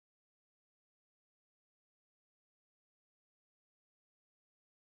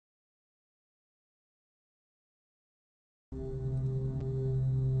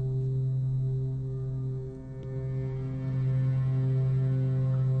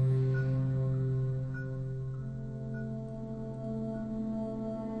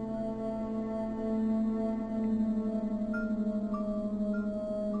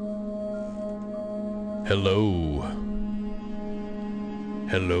Hello.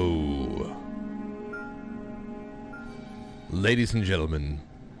 Hello. Ladies and gentlemen,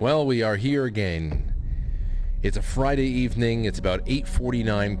 well, we are here again. It's a Friday evening. It's about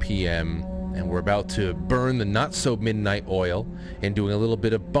 8:49 p.m., and we're about to burn the not-so-midnight oil and doing a little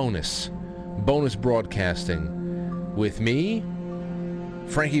bit of bonus broadcasting with me,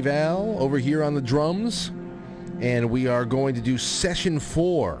 Frankie Val, over here on the drums, and we are going to do session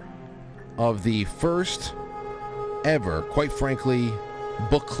 4 of the first ever, quite frankly,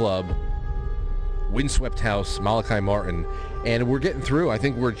 book club, Windswept House, Malachi Martin. And we're getting through. I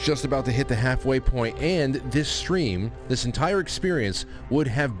think we're just about to hit the halfway point, and this stream, this entire experience, would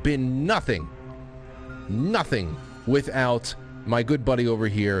have been nothing without my good buddy over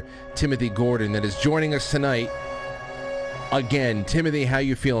here, Timothy Gordon, that is joining us tonight. Again, Timothy, how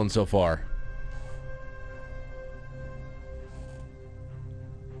you feeling so far?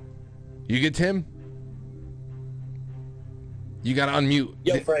 You good, Tim? You got to unmute.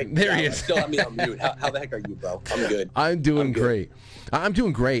 Yo, Frank. There he is. Still have me on mute. How the heck are you, bro? I'm good. I'm doing great. I'm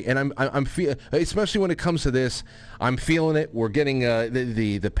doing great, and I'm feeling, especially when it comes to this, I'm feeling it. We're getting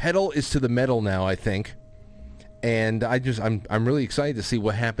the pedal is to the metal now, I think, and I'm really excited to see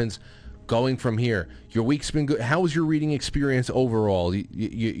what happens going from here. Your week's been good. How was your reading experience overall?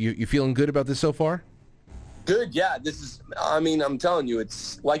 You feeling good about this so far? Good, yeah. I'm telling you,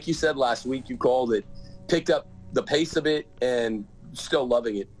 it's like you said last week, you called it, picked up the pace of it, and still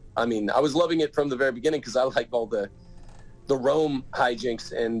loving it. I mean, I was loving it from the very beginning because I like all the Rome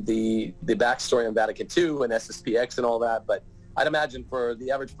hijinks and the backstory on Vatican II and SSPX and all that, but I'd imagine for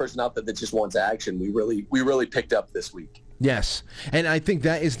the average person out there that just wants action, we really picked up this week. Yes, and I think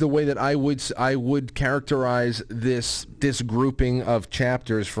that is the way that I would characterize this grouping of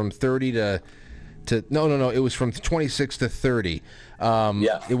chapters from 30 to no, it was from 26 to 30.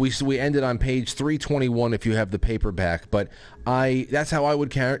 We ended on page 321 if you have the paperback, but that's how I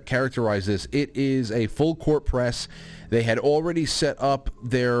would characterize this. It is a full court press. They had already set up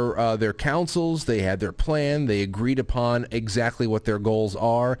their councils. They had their plan. They agreed upon exactly what their goals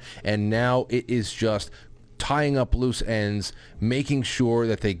are, and now it is just tying up loose ends, making sure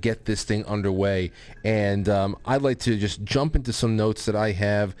that they get this thing underway. And I'd like to just jump into some notes that I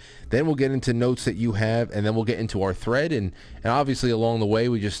have. Then we'll get into notes that you have, and then we'll get into our thread. And obviously along the way,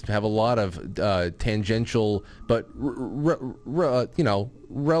 we just have a lot of tangential but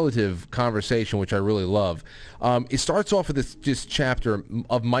relative conversation, which I really love. It starts off with this chapter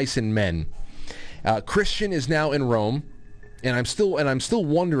of Mice and Men. Christian is now in Rome, and I'm still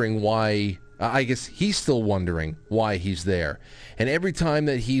wondering why. I guess he's still wondering why he's there. And every time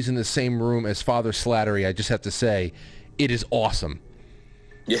that he's in the same room as Father Slattery, I just have to say, it is awesome.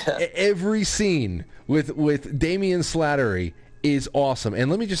 Yeah. Every scene with Damien Slattery is awesome. And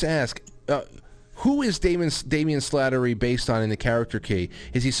let me just ask, who is Damien Slattery based on in the character key?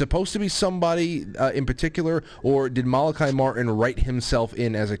 Is he supposed to be somebody in particular, or did Malachi Martin write himself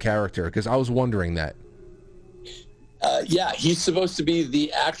in as a character? Because I was wondering that. Yeah, he's supposed to be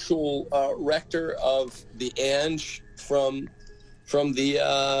the actual rector of the Ange from the,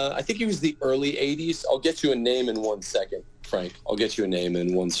 I think he was the early 80s. I'll get you a name in 1 second, Frank. I'll get you a name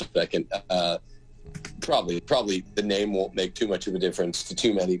in 1 second. Probably the name won't make too much of a difference to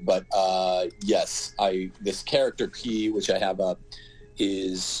too many, but yes, this character key, which I have up,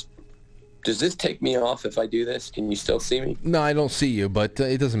 is... Does this take me off if I do this? Can you still see me? No, I don't see you, but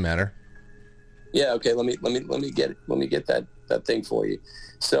it doesn't matter. Yeah, okay, let me get that thing for you.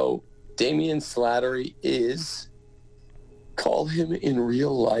 So Damien Slattery is, call him in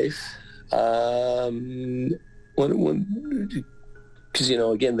real life, because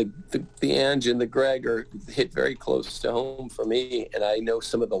again the Ange and the Greg are hit very close to home for me, and I know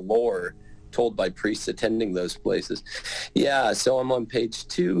some of the lore told by priests attending those places. Yeah, so I'm on page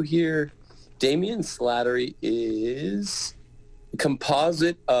 2 here. Damien Slattery is a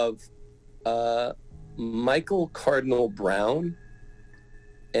composite of Michael Cardinal Brown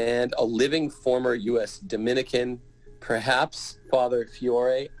and a living former U.S. Dominican, perhaps Father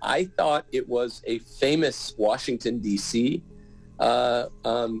Fiore. I thought it was a famous Washington, D.C.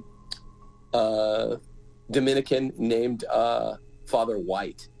 Dominican named Father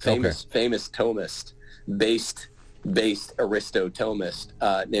White, famous Thomist, based Aristo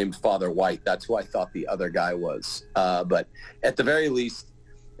Thomist, named Father White. That's who I thought the other guy was. But at the very least,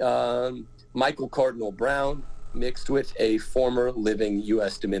 Michael Cardinal Brown, mixed with a former living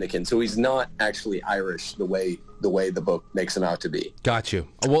U.S. Dominican. So he's not actually Irish the way the book makes him out to be. Got you.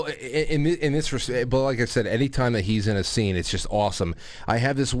 Well, in this, but like I said, anytime that he's in a scene, it's just awesome. I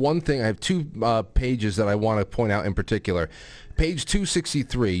have this one thing. I have two pages that I want to point out in particular. Page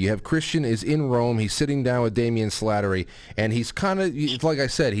 263, you have Christian is in Rome. He's sitting down with Damian Slattery, and he's kind of, like I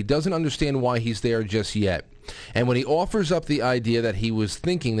said, he doesn't understand why he's there just yet. And when he offers up the idea that he was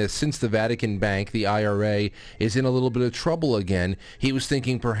thinking that since the Vatican Bank, the IRA, is in a little bit of trouble again, he was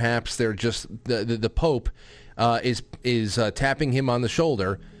thinking perhaps they're just, the Pope is tapping him on the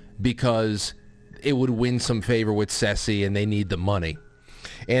shoulder because it would win some favor with Ceci and they need the money.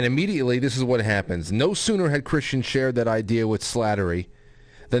 And immediately, this is what happens. No sooner had Christian shared that idea with Slattery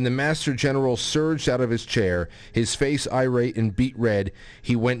than the Master General surged out of his chair, his face irate and beet red.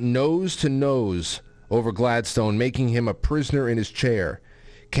 He went nose to nose over Gladstone, making him a prisoner in his chair.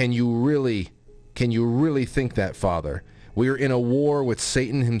 Can you really think that, Father? We are in a war with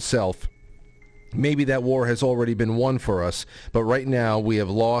Satan himself. Maybe that war has already been won for us, but right now we have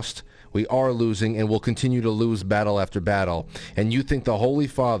lost. We are losing and will continue to lose battle after battle. And you think the Holy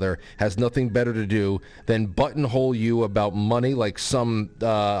Father has nothing better to do than buttonhole you about money like some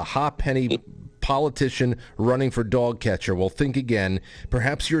halfpenny politician running for dog catcher? Well, think again.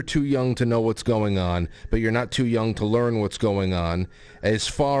 Perhaps you're too young to know what's going on, but you're not too young to learn what's going on. It's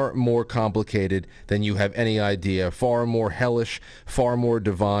far more complicated than you have any idea, far more hellish, far more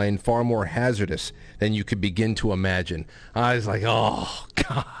divine, far more hazardous than you could begin to imagine. I was like, oh,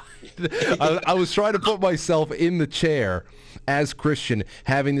 God. I was trying to put myself in the chair as Christian,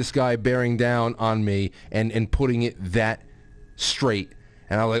 having this guy bearing down on me and putting it that straight.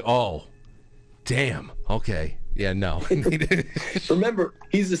 And I was like, oh, damn. Okay. Yeah, no. Remember,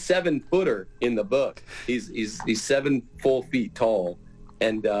 he's a 7-footer in the book. He's 7 full feet tall.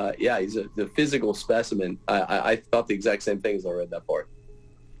 And, he's the physical specimen. I thought the exact same thing as I read that part.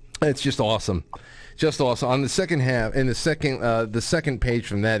 It's just awesome. Just awesome. On the second half, in the second page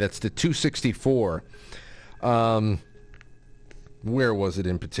from that's the 264. Where was it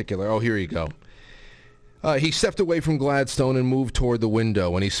in particular? Oh, here you go. He stepped away from Gladstone and moved toward the window.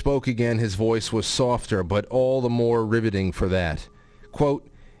 When he spoke again, his voice was softer, but all the more riveting for that. Quote,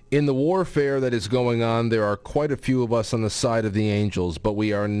 in the warfare that is going on, there are quite a few of us on the side of the angels, but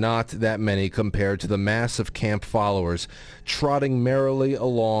we are not that many compared to the mass of camp followers trotting merrily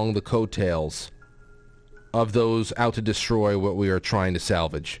along the coattails of those out to destroy what we are trying to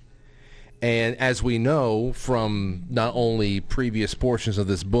salvage. And as we know from not only previous portions of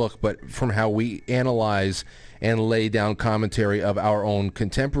this book, but from how we analyze and lay down commentary of our own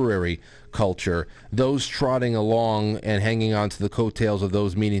contemporary culture, those trotting along and hanging on to the coattails of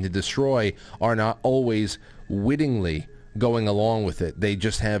those meaning to destroy are not always wittingly going along with it. They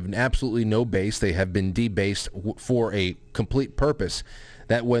just have absolutely no base. They have been debased for a complete purpose,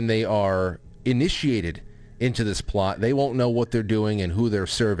 that when they are initiated into this plot, they won't know what they're doing and who they're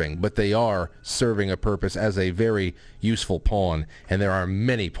serving, but they are serving a purpose as a very useful pawn, and there are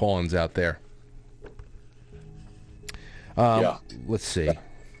many pawns out there. Let's see.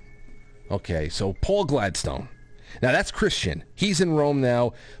 Okay, so Paul Gladstone. Now, that's Christian. He's in Rome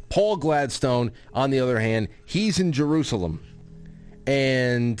now. Paul Gladstone, on the other hand, he's in Jerusalem.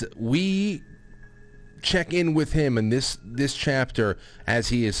 And we check in with him in this chapter as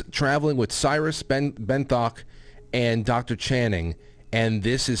he is traveling with Cyrus Benthok and Dr. Channing, and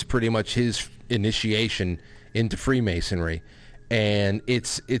this is pretty much his initiation into Freemasonry. And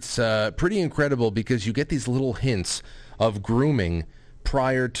it's pretty incredible because you get these little hints of grooming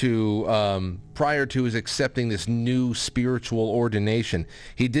prior to his accepting this new spiritual ordination.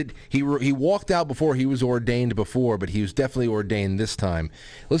 He walked out before he was ordained before, but he was definitely ordained this time.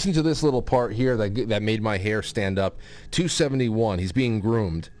 Listen to this little part here that made my hair stand up. 271. He's being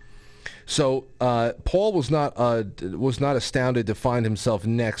groomed. So Paul was not astounded to find himself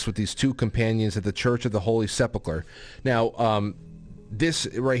next with these two companions at the Church of the Holy Sepulchre. Now, this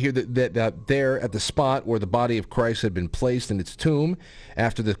right here, that there at the spot where the body of Christ had been placed in its tomb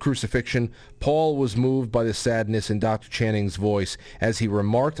after the crucifixion, Paul was moved by the sadness in Dr. Channing's voice as he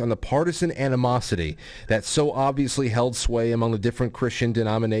remarked on the partisan animosity that so obviously held sway among the different Christian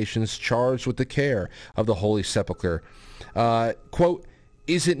denominations charged with the care of the Holy Sepulchre. Quote,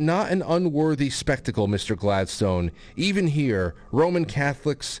 is it not an unworthy spectacle, Mr. Gladstone? Even here, Roman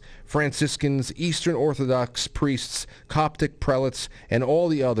Catholics, Franciscans, Eastern Orthodox priests, Coptic prelates, and all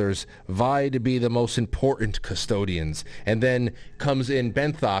the others vie to be the most important custodians. And then comes in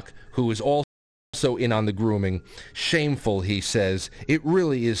Benthok, who is also in on the grooming. Shameful, he says. It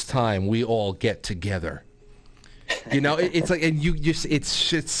really is time we all get together. You know, it's like, and you just, it's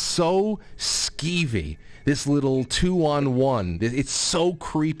so skeevy. This little 2-on-1. It's so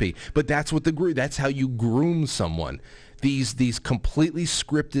creepy. But that's what that's how you groom someone. These completely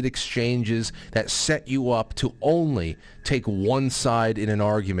scripted exchanges that set you up to only take one side in an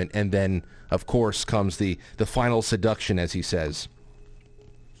argument, and then, of course, comes the final seduction, as he says.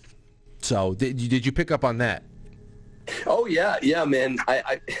 So, did you pick up on that? Oh yeah, man.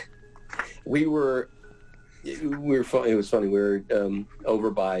 We were. It was funny. We were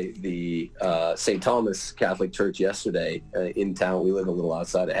over by the St. Thomas Catholic Church yesterday in town. We live a little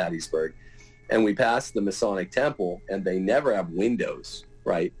outside of Hattiesburg, and we passed the Masonic Temple, and they never have windows,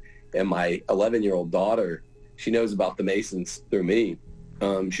 right? And my 11-year-old daughter, she knows about the Masons through me.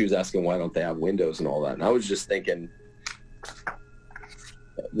 She was asking why don't they have windows and all that, and I was just thinking,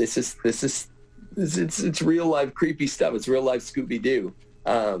 it's real life creepy stuff. It's real life Scooby-Doo.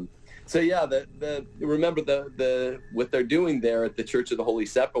 So yeah, remember the what they're doing there at the Church of the Holy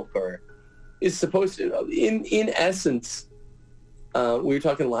Sepulchre is supposed to, in essence, we were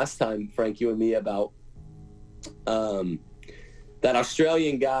talking last time, Frank, you and me, about that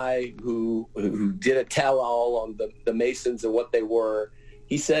Australian guy who did a tell-all on the Masons and what they were.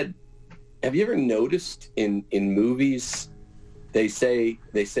 He said, "Have you ever noticed in movies they say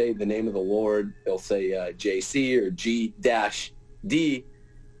the name of the Lord? They'll say JC or G-D."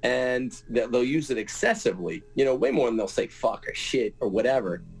 And they'll use it excessively, way more than they'll say fuck or shit or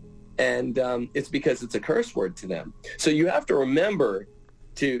whatever. And it's because it's a curse word to them. So you have to remember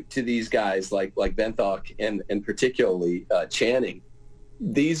to these guys like Benthok and particularly Channing,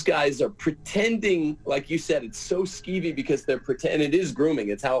 these guys are pretending, like you said, it's so skeevy because they're pretending. It is grooming.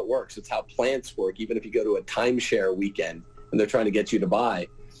 It's how it works. It's how plants work. Even if you go to a timeshare weekend and they're trying to get you to buy,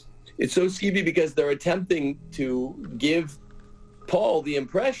 it's so skeevy because they're attempting to give Paul the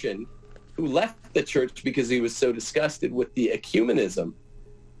impression, who left the church because he was so disgusted with the ecumenism,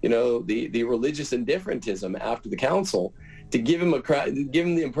 the religious indifferentism after the council, to give him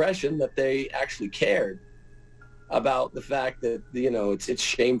the impression that they actually cared about the fact that it's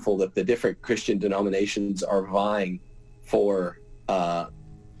shameful that the different Christian denominations are vying for the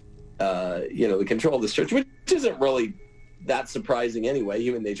control of this church, which isn't really that surprising anyway.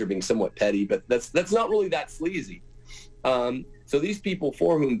 Human nature being somewhat petty, but that's not really that sleazy. So these people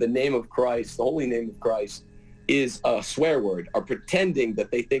for whom the name of Christ, the holy name of Christ, is a swear word, are pretending that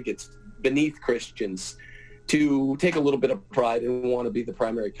they think it's beneath Christians to take a little bit of pride and want to be the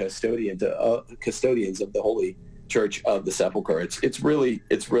primary custodians of the Holy Church of the Sepulchre. It's really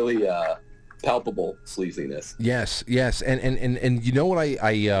palpable sleaziness. Yes, and you know what I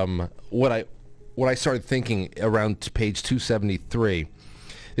started thinking around page 273.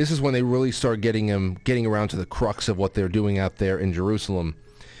 This is when they really start getting around to the crux of what they're doing out there in Jerusalem.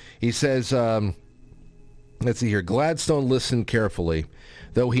 He says, let's see here, Gladstone listened carefully.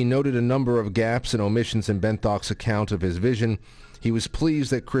 Though he noted a number of gaps and omissions in Benthok's account of his vision, he was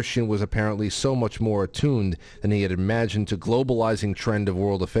pleased that Christian was apparently so much more attuned than he had imagined to globalizing trend of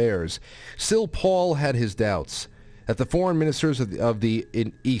world affairs. Still, Paul had his doubts that the foreign ministers of the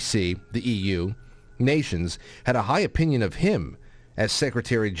EC, the EU, nations, had a high opinion of him as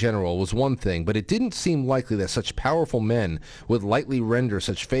Secretary General was one thing, but it didn't seem likely that such powerful men would lightly render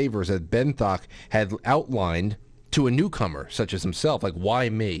such favors as Benthok had outlined to a newcomer such as himself. Like, why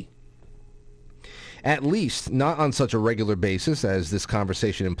me? At least not on such a regular basis as this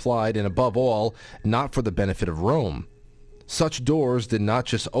conversation implied, and above all, not for the benefit of Rome. Such doors did not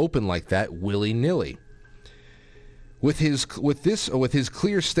just open like that willy-nilly. With his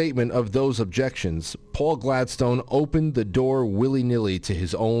clear statement of those objections, Paul Gladstone opened the door willy-nilly to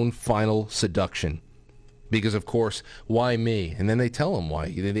his own final seduction. Because, of course, why me? And then they tell him why.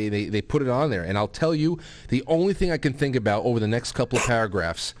 They put it on there. And I'll tell you, the only thing I can think about over the next couple of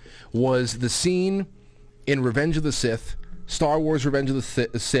paragraphs was the scene in Revenge of the Sith, Star Wars Revenge of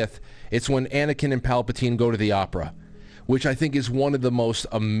the Sith. It's when Anakin and Palpatine go to the opera, which I think is one of the most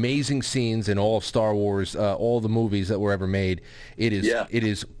amazing scenes in all of Star Wars, all the movies that were ever made. It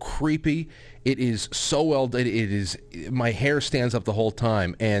is creepy. It is so well done. It is, my hair stands up the whole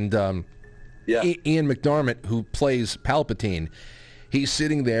time. And Ian McDiarmid, who plays Palpatine, he's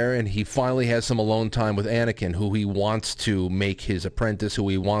sitting there and he finally has some alone time with Anakin, who he wants to make his apprentice, who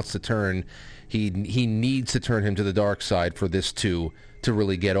he wants to turn. He needs to turn him to the dark side for this to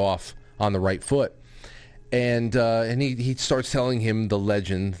really get off on the right foot. And he starts telling him the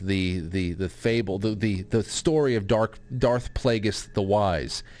legend, the fable, the story of Darth Plagueis the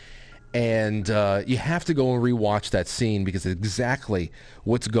Wise. And you have to go and rewatch that scene because it's exactly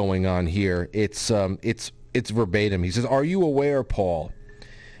what's going on here. It's verbatim. He says, "Are you aware, Paul,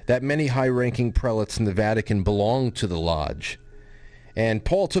 that many high-ranking prelates in the Vatican belong to the Lodge? And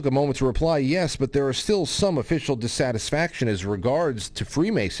Paul took a moment to reply, yes, but there are still some official dissatisfaction as regards to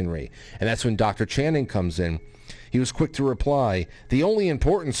Freemasonry. And that's when Dr. Channing comes in. He was quick to reply, the only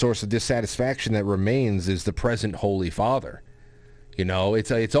important source of dissatisfaction that remains is the present Holy Father. You know,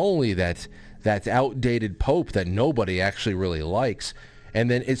 it's only that outdated Pope that nobody actually really likes.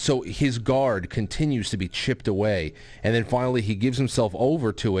 And then so his guard continues to be chipped away. And then finally he gives himself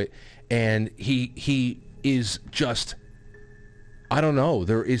over to it, and he is just, I don't know,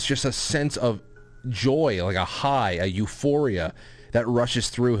 there is just a sense of joy, like a high, a euphoria that rushes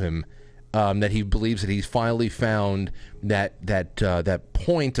through him, that he believes that he's finally found that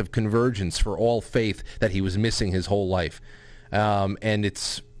point of convergence for all faith that he was missing his whole life. And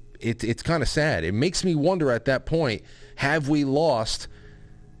it's kind of sad. It makes me wonder at that point, have we lost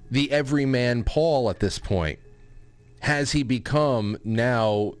the everyman Paul at this point? Has he become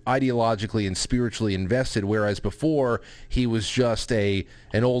now ideologically and spiritually invested, whereas before he was just an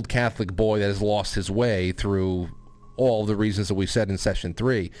old Catholic boy that has lost his way through all the reasons that we said in session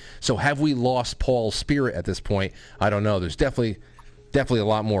 3. So have we lost Paul's spirit at this point? I don't know. There's definitely a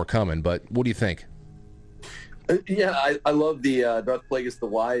lot more coming, but what do you think? Yeah, I love the Darth Plagueis the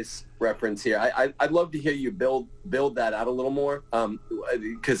Wise reference here. I'd love to hear you build that out a little more,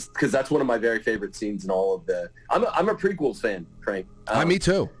 because that's one of my very favorite scenes in all of the. I'm a prequels fan, Frank. Me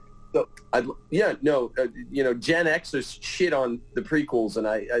too. So Gen Xers shit on the prequels, and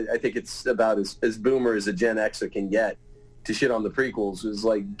I think it's about as boomer as a Gen Xer can get to shit on the prequels. Is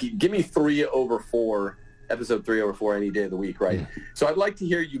like, give me 3/4, episode 3/4 any day of the week, right? So I'd like to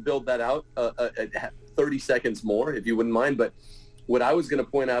hear you build that out 30 seconds more, if you wouldn't mind. But what I was going to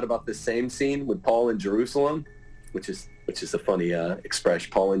point out about the same scene with Paul in Jerusalem, which is a funny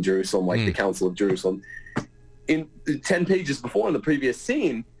expression, Paul in Jerusalem, like the Council of Jerusalem. In 10 pages before, in the previous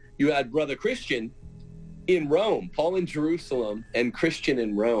scene, you had Brother Christian in Rome, Paul in Jerusalem, and Christian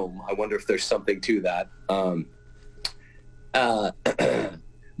in Rome. I wonder if there's something to that. But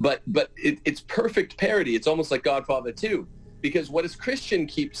it's perfect parody. It's almost like Godfather 2. Because what does Christian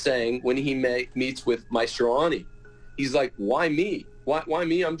keep saying when he meets with Mastroianni? He's like, why me? Why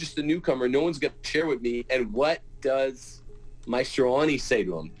me? I'm just a newcomer. No one's going to share with me. And what does Mastroianni say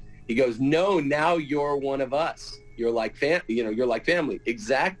to him? He goes, no, now you're one of us. You're like you're like family.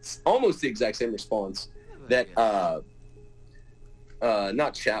 Almost the exact same response that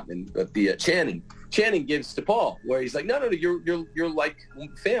not Chapman, but the Channing gives to Paul, where he's like, no, you're like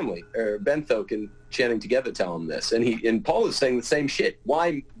family. Or Benthoke and Channing together tell him this, and Paul is saying the same shit.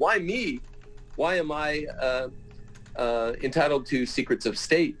 Why me? Why am I entitled to secrets of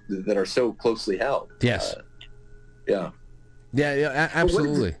state that are so closely held? Yes. Yeah,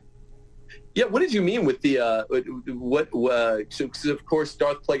 absolutely. What did you mean with the so of course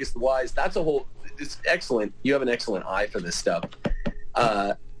Darth Plagueis the Wise? It's excellent. You have an excellent eye for this stuff.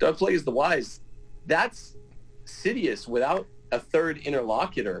 Darth Plagueis the Wise. That's Sidious without a third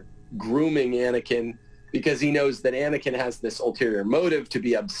interlocutor grooming Anakin, because he knows that Anakin has this ulterior motive to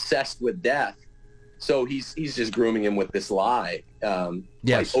be obsessed with death. So he's just grooming him with this lie,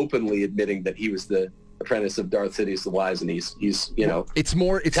 by openly admitting that he was the apprentice of Darth Sidious the Wise, and he's it's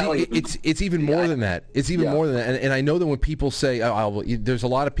even more than that. It's even more than that. And I know that when people say, there's a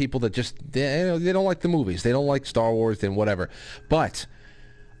lot of people that just they don't like the movies, they don't like Star Wars, then whatever, but.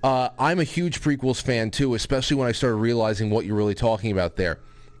 I'm a huge prequels fan too, especially when I started realizing what you're really talking about there.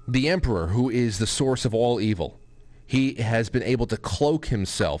 The Emperor, who is the source of all evil, he has been able to cloak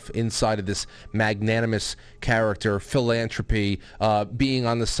himself inside of this magnanimous character, philanthropy, being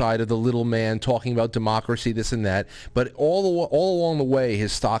on the side of the little man, talking about democracy, this and that. But all along the way,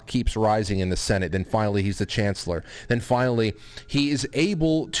 his stock keeps rising in the Senate. Then finally, he's the chancellor. Then finally, he is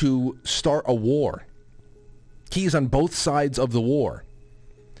able to start a war. He's on both sides of the war.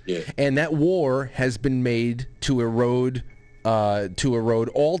 Yeah. And that war has been made to erode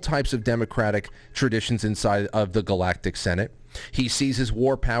all types of democratic traditions inside of the Galactic Senate. He seizes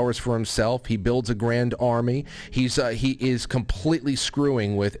war powers for himself. He builds a grand army. He is completely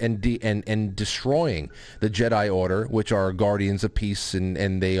screwing with and destroying the Jedi Order, which are guardians of peace, and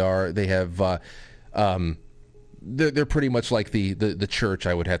they're pretty much like the church,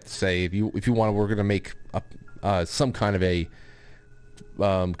 I would have to say. If you want, we're going to make some kind of a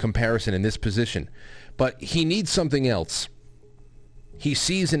comparison in this position, but he needs something else. He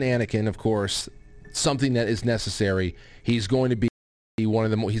sees in Anakin, of course, something that is necessary. He's going to be he's going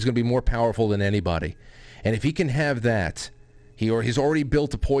to be more powerful than anybody, and if he can have that, He's already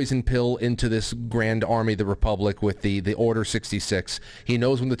built a poison pill into this grand army of the Republic with the Order 66. He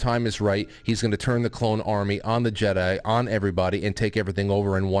knows when the time is right, he's going to turn the clone army on the Jedi, on everybody, and take everything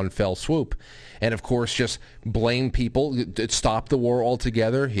over in one fell swoop. And, of course, just blame people, stop the war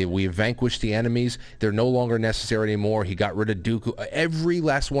altogether. We have vanquished the enemies. They're no longer necessary anymore. He got rid of Dooku. Every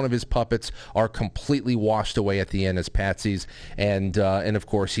last one of his puppets are completely washed away at the end as patsies. And of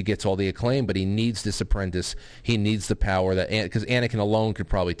course, he gets all the acclaim, but he needs this apprentice. He needs the power, because Anakin alone could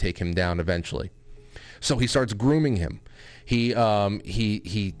probably take him down eventually. So he starts grooming him. He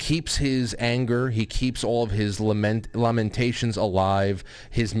keeps his anger. He keeps all of his lamentations alive.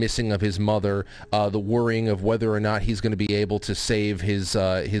 His missing of his mother, the worrying of whether or not he's going to be able to save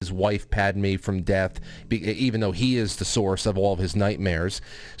his wife Padme from death, even though he is the source of all of his nightmares.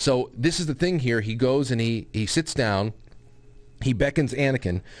 So this is the thing here. He goes and he sits down. He beckons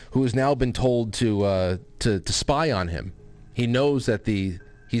Anakin, who has now been told to spy on him. He knows that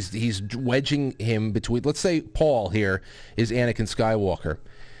He's wedging him between, let's say Paul here is Anakin Skywalker.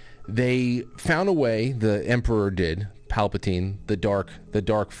 They found a way, the Emperor did, Palpatine, the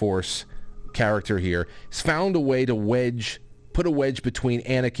Dark Force character here, has found a way to put a wedge between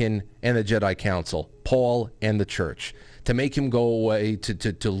Anakin and the Jedi Council, Paul and the Church, to make him go away,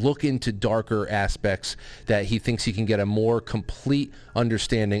 to look into darker aspects that he thinks he can get a more complete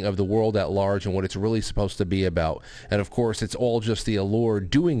understanding of the world at large and what it's really supposed to be about. And of course, it's all just the allure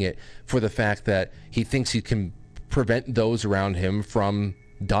doing it for the fact that he thinks he can prevent those around him from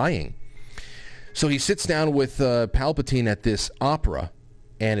dying. So he sits down with Palpatine at this opera,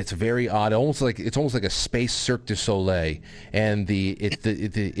 and it's very odd. It's almost like a space Cirque du Soleil, and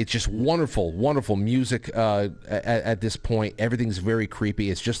it's just wonderful music at this point. Everything's very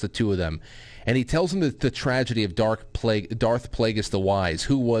creepy. It's just the two of them, and he tells him the tragedy of Darth Plagueis the Wise,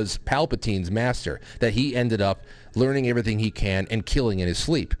 who was Palpatine's master, that he ended up learning everything he can and killing in his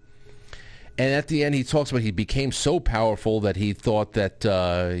sleep. And at the end, he talks about he became so powerful that he thought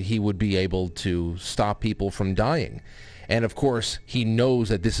that he would be able to stop people from dying. And, of course, he knows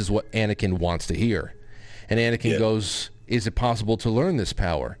that this is what Anakin wants to hear. And Anakin goes, is it possible to learn this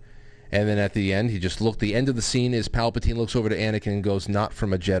power? And then at the end, the end of the scene is Palpatine looks over to Anakin and goes, not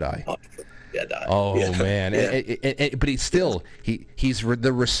from a Jedi. Man. Yeah. But he's still, he's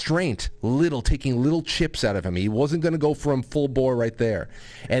the restraint, taking little chips out of him. He wasn't going to go for him full bore right there.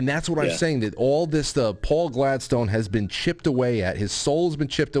 And that's what I'm saying, that all this, Paul Gladstone has been chipped away at. His soul has been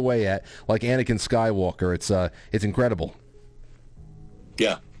chipped away at, like Anakin Skywalker. It's incredible.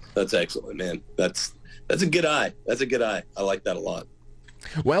 Yeah, that's excellent, man. That's a good eye. That's a good eye. I like that a lot.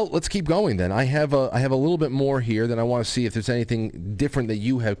 Well, let's keep going then. I have a little bit more here that I want to see if there's anything different that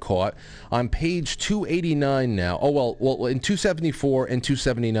you have caught. On page 289 now. Well, in 274 and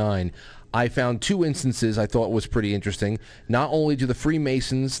 279, I found two instances I thought was pretty interesting. Not only do the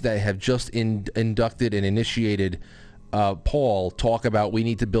Freemasons that have just inducted and initiated Paul talk about we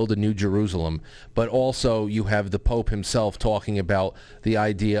need to build a new Jerusalem, but also you have the Pope himself talking about the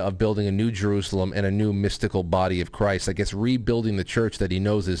idea of building a new Jerusalem and a new mystical body of Christ. I guess rebuilding the church that he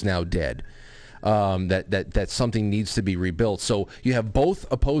knows is now dead. That something needs to be rebuilt. So you have both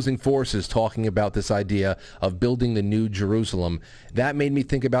opposing forces talking about this idea of building the new Jerusalem. That made me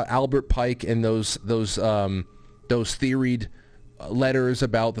think about Albert Pike and those theoried letters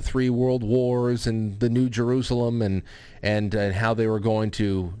about the 3 world wars and the New Jerusalem and how they were going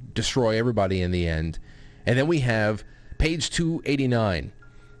to destroy everybody in the end. And then we have page 289,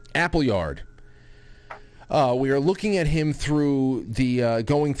 Appleyard. We are looking at him through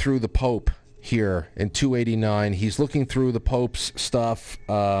going through the Pope here in 289. He's looking through the Pope's stuff.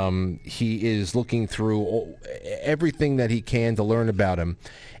 He is looking through everything that he can to learn about him.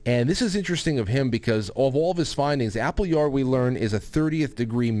 And this is interesting of him because of all of his findings, Appleyard, we learn, is a 30th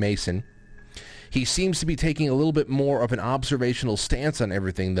degree Mason. He seems to be taking a little bit more of an observational stance on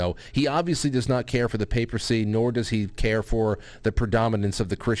everything, though. He obviously does not care for the papacy, nor does he care for the predominance of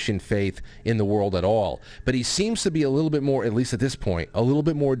the Christian faith in the world at all. But he seems to be a little bit more, at least at this point, a little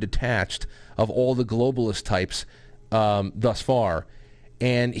bit more detached of all the globalist types thus far.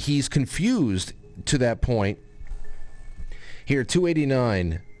 And he's confused to that point. Here,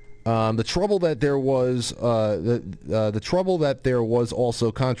 289. The trouble that there was, the trouble that there was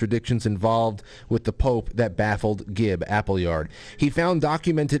also contradictions involved with the Pope that baffled Gibb, Appleyard. He found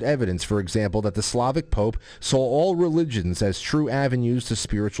documented evidence, for example, that the Slavic Pope saw all religions as true avenues to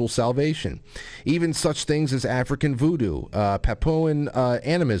spiritual salvation, even such things as African voodoo, Papuan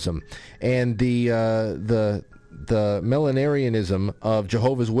animism, and the millenarianism of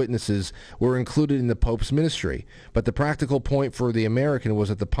Jehovah's Witnesses were included in the Pope's ministry, but the practical point for the American was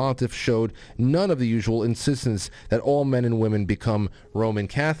that the pontiff showed none of the usual insistence that all men and women become Roman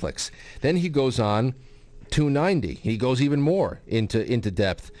Catholics. Then he goes on 290. He goes even more into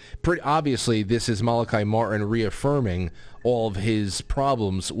depth. Pretty obviously, this is Malachi Martin reaffirming all of his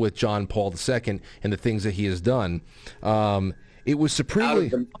problems with John Paul II and the things that he has done. It was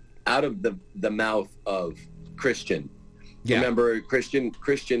supremely out of the mouth of Christian. Yeah. Remember, Christian,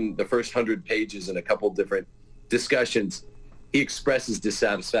 the first 100 pages and a couple different discussions, he expresses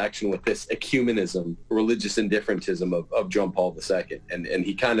dissatisfaction with this ecumenism, religious indifferentism of John Paul II, and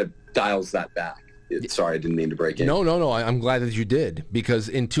he kind of dials that back. Sorry, I didn't mean to break in. No. I'm glad that you did, because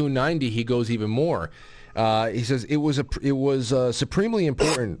in 290 he goes even more. He says it was supremely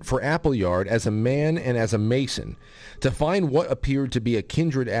important for Appleyard as a man and as a Mason to find what appeared to be a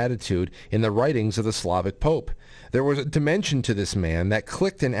kindred attitude in the writings of the Slavic Pope. There was a dimension to this man that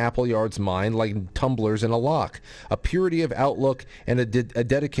clicked in Appleyard's mind like tumblers in a lock, a purity of outlook and a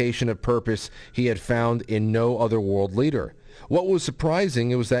dedication of purpose he had found in no other world leader. What was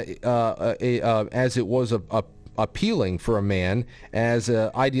surprising was that as it was appealing for a man as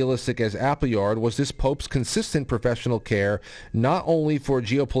idealistic as Appleyard was this Pope's consistent professional care not only for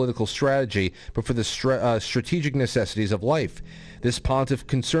geopolitical strategy but for the strategic necessities of life. This pontiff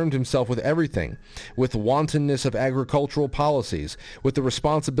concerned himself with everything, with wantonness of agricultural policies, with the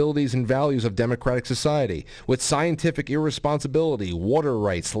responsibilities and values of democratic society, with scientific irresponsibility, water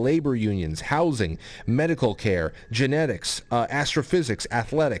rights, labor unions, housing, medical care, genetics, astrophysics,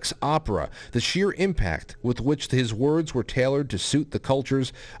 athletics, opera. The sheer impact with which his words were tailored to suit the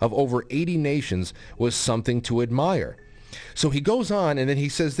cultures of over 80 nations was something to admire. So he goes on, and then he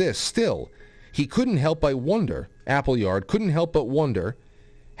says this, still, he couldn't help but wonder, Appleyard couldn't help but wonder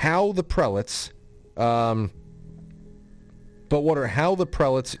how the prelates, how the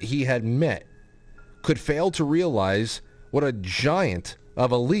prelates he had met could fail to realize what a giant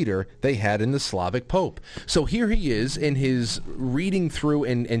of a leader they had in the Slavic Pope. So here he is in his reading through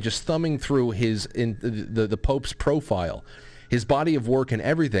and just thumbing through the Pope's profile, his body of work and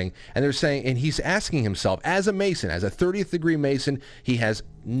everything, and they're saying, and he's asking himself, as a Mason, as a 30th degree Mason, he has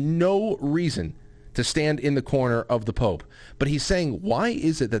no reason to stand in the corner of the Pope. But he's saying, why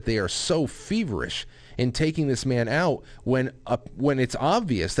is it that they are so feverish in taking this man out when it's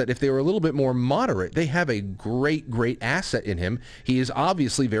obvious that if they were a little bit more moderate, they have a great asset in him. He is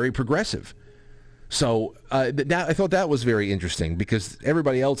obviously very progressive. So I thought that was very interesting, because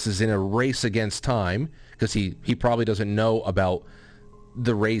everybody else is in a race against time, because he probably doesn't know about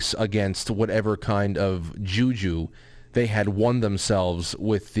the race against whatever kind of juju they had won themselves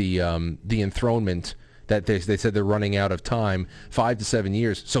with the enthronement that they said they're running out of time, 5 to 7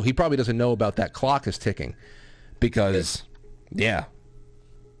 years. So he probably doesn't know about that clock is ticking, because, yeah.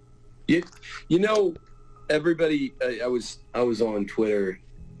 You know, everybody, I was on Twitter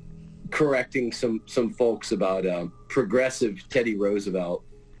correcting some folks about progressive Teddy Roosevelt.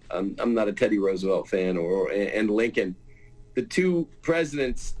 I'm not a Teddy Roosevelt fan, and Lincoln. The two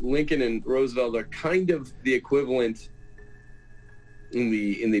presidents, Lincoln and Roosevelt, are kind of the equivalent in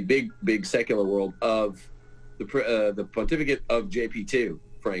the big secular world of the pontificate of JP2,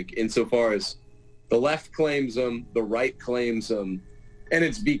 Frank, insofar as the left claims them, the right claims them, and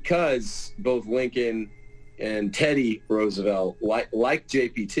it's because both Lincoln and Teddy Roosevelt, like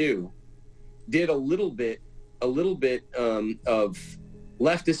JP2, did a little bit of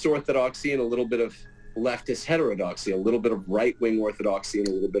leftist orthodoxy and a little bit of leftist heterodoxy, a little bit of right-wing orthodoxy and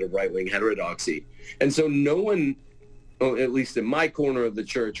a little bit of right-wing heterodoxy. And so no one, at least in my corner of the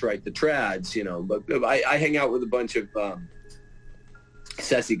church, right, the trads, but I hang out with a bunch of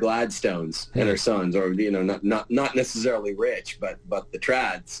Ceci Gladstones and her sons, or, not necessarily rich, but the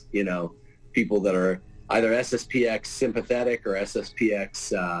trads, people that are either SSPX sympathetic or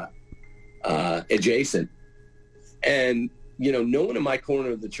SSPX adjacent. And, no one in my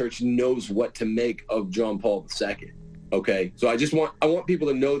corner of the church knows what to make of John Paul II. Okay. So I want people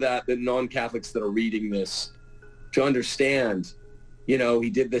to know that non-Catholics that are reading this to understand, he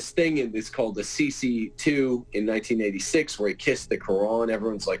did this thing, and it's called the CC2 in 1986, where he kissed the Quran.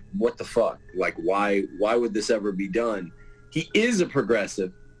 Everyone's like, what the fuck? Like, why would this ever be done? He is a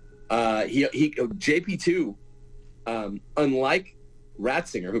progressive. JP2, unlike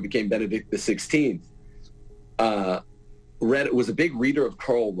Ratzinger, who became Benedict XVI, was a big reader of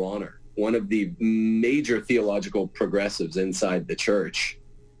Karl Rahner, one of the major theological progressives inside the church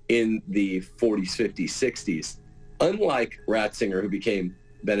in the 40s, 50s, 60s. Unlike Ratzinger, who became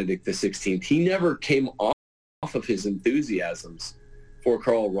Benedict XVI, he never came off of his enthusiasms for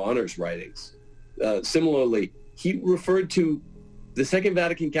Karl Rahner's writings. Similarly, he referred to the Second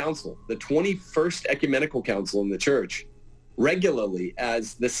Vatican Council, the 21st Ecumenical Council in the Church, regularly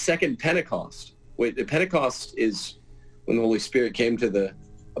as the Second Pentecost. Wait, the Pentecost is when the Holy Spirit came to the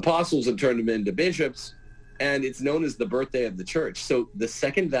apostles and turned them into bishops, and it's known as the birthday of the Church. So the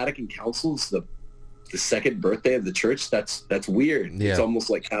Second Vatican Council is the second birthday of the Church. That's weird. Yeah. It's almost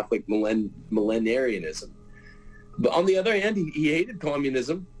like Catholic millenarianism. But on the other hand, he hated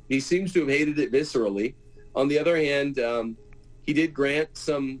communism. He seems to have hated it viscerally. On the other hand, he did grant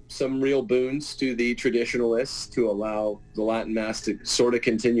some real boons to the traditionalists to allow the Latin Mass to sort of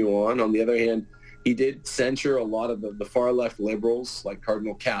continue on. On the other hand, he did censure a lot of the far left liberals, like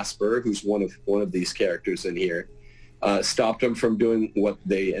Cardinal Casper, who's one of these characters in here. Stopped him from doing what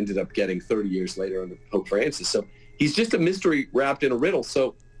they ended up getting 30 years later under Pope Francis. So he's just a mystery wrapped in a riddle.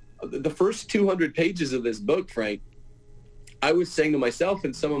 So the first 200 pages of this book, Frank, I was saying to myself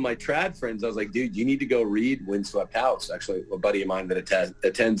and some of my trad friends, I was like, dude, you need to go read Windswept House. Actually, a buddy of mine that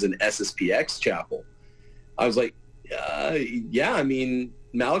attends an SSPX chapel. I was like, yeah, I mean,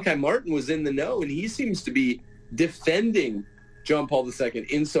 Malachi Martin was in the know, and he seems to be defending John Paul II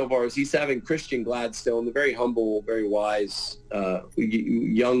insofar as he's having Christian Gladstone, the very humble, very wise,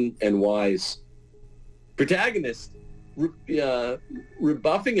 young and wise protagonist,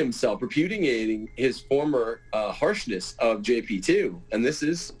 rebuffing himself, repudiating his former harshness of JP2. And this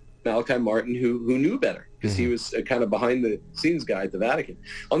is Malachi Martin, who knew better, because he was a kind of behind-the-scenes guy at the Vatican.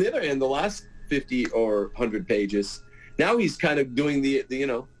 On the other hand, the last 50 or 100 pages, now he's kind of doing the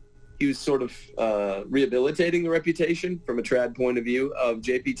he was sort of rehabilitating the reputation from a trad point of view of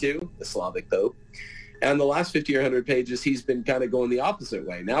JP2, the Slavic Pope. And the last 50 or 100 pages, he's been kind of going the opposite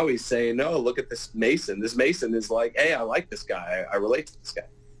way. Now he's saying, no, look at this Mason. This Mason is like, hey, I like this guy. I relate to this guy.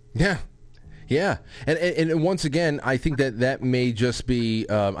 Yeah. Yeah. And once again, I think that may just be,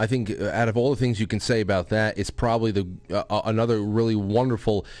 I think out of all the things you can say about that, it's probably another really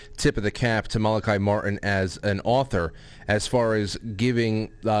wonderful tip of the cap to Malachi Martin as an author, as far as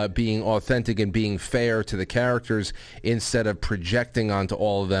being authentic and being fair to the characters instead of projecting onto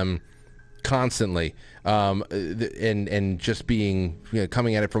all of them constantly, and just being,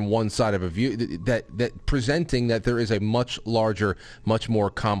 coming at it from one side of a view, that presenting that there is a much larger, much more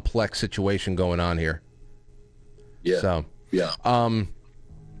complex situation going on here. Yeah. So, yeah.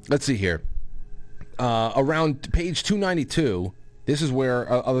 Let's see here. Around page 292, this is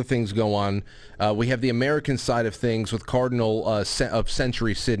where other things go on. We have the American side of things with Cardinal of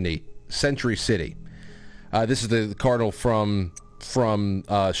Century City. This is the Cardinal from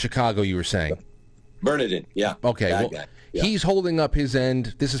Chicago, you were saying. Bernardin, yeah. Okay, well, yeah. He's holding up his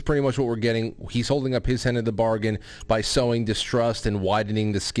end. This is pretty much what we're getting. He's holding up his end of the bargain by sowing distrust and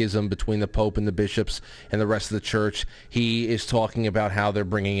widening the schism between the Pope and the bishops and the rest of the church. He is talking about how they're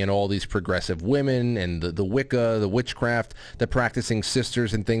bringing in all these progressive women and the Wicca, the witchcraft, the practicing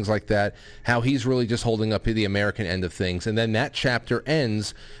sisters and things like that, how he's really just holding up the American end of things. And then that chapter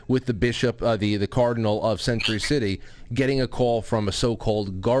ends with the bishop, the Cardinal of Century City, getting a call from a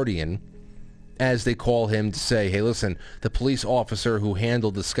so-called guardian, as they call him, to say, hey, listen, the police officer who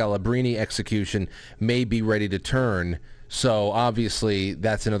handled the Scalabrini execution may be ready to turn. So obviously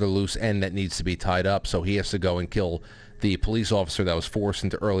that's another loose end that needs to be tied up. So he has to go and kill the police officer that was forced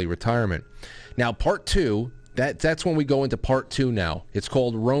into early retirement. Now, part two, that's when we go into part two now. It's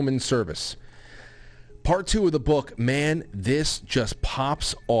called Roman Service. Part two of the book, man, this just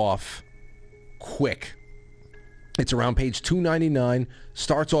pops off quick. It's around page 299,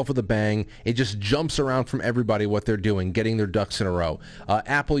 starts off with a bang. It just jumps around from everybody what they're doing, getting their ducks in a row.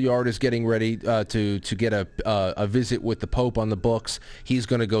 Appleyard is getting ready to get a visit with the Pope on the books. He's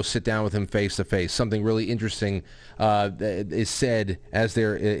going to go sit down with him face to face. Something really interesting is said as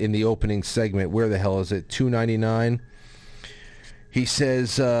they're in the opening segment. Where the hell is it? 299. He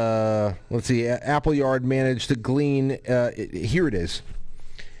says, let's see, Appleyard managed to glean, here it is.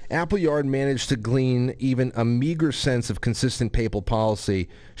 Appleyard managed to glean even a meager sense of consistent papal policy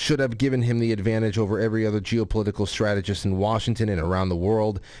should have given him the advantage over every other geopolitical strategist in Washington and around the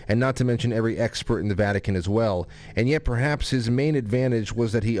world, and not to mention every expert in the Vatican as well. And yet perhaps his main advantage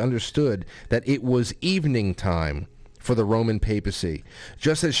was that he understood that it was evening time for the Roman papacy,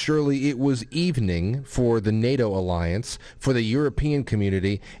 just as surely it was evening for the NATO alliance, for the European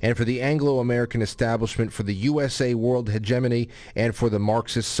community, and for the Anglo-American establishment, for the USA world hegemony, and for the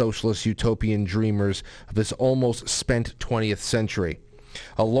Marxist socialist utopian dreamers of this almost spent 20th century.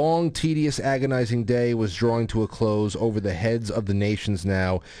 A long, tedious, agonizing day was drawing to a close over the heads of the nations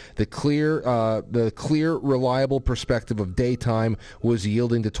now. The clear, reliable perspective of daytime was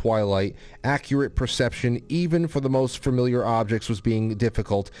yielding to twilight. Accurate perception, even for the most familiar objects, was being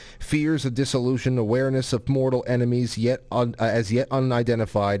difficult. Fears of dissolution, awareness of mortal enemies as yet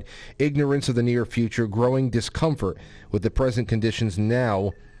unidentified, ignorance of the near future, growing discomfort with the present conditions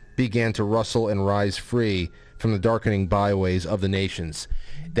now began to rustle and rise free from the darkening byways of the nations.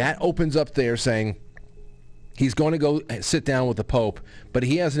 That opens up there saying he's going to go sit down with the Pope, but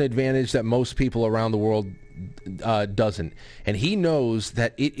he has an advantage that most people around the world doesn't. And he knows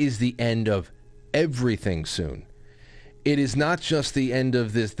that it is the end of everything soon. It is not just the end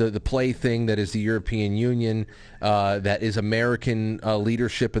of this, the plaything that is the European Union, that is American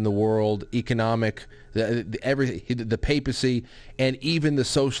leadership in the world, economic, the papacy, and even the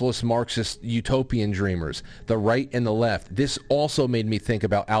socialist Marxist utopian dreamers, the right and the left. This also made me think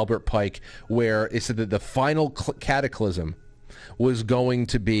about Albert Pike, where it said that the final cataclysm was going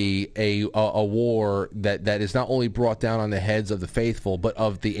to be a war that is not only brought down on the heads of the faithful, but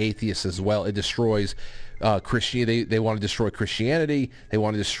of the atheists as well. It destroys Christianity. They want to destroy Christianity. They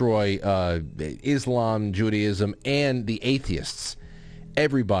want to destroy Islam, Judaism, and the atheists.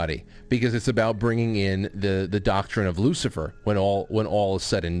 Everybody, because it's about bringing in the doctrine of Lucifer when all is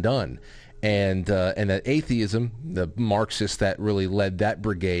said and done, and that atheism, the Marxists that really led that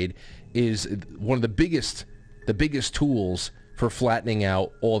brigade, is one of the biggest tools for flattening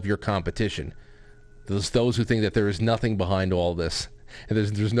out all of your competition. Those who think that there is nothing behind all this, and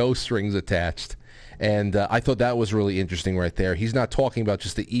there's no strings attached. And I thought that was really interesting right there. He's not talking about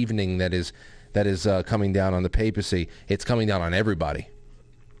just the evening that is coming down on the papacy. It's coming down on everybody.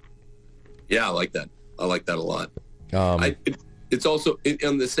 Yeah, I like that. I like that a lot. It's also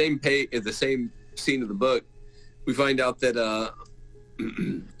on the same page, in the same scene of the book, we find out that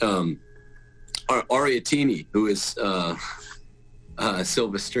Ariatini, who is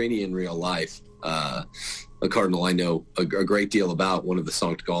Silvestrini in real life, a cardinal I know a great deal about, one of the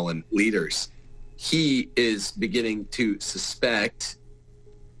Sankt Gallen leaders, he is beginning to suspect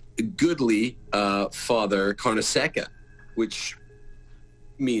goodly Father Carnesecca, which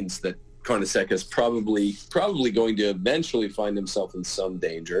means that Carnesecca is probably going to eventually find himself in some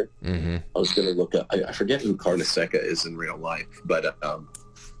danger. Mm-hmm. I was going to look up. I forget who Carnesecca is in real life, but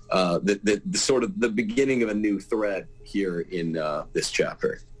the sort of the beginning of a new thread here in this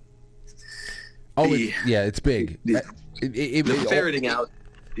chapter. Oh, it's big. The ferreting out,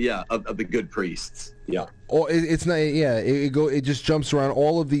 of the good priests. Yeah. Or it's not. Yeah, it just jumps around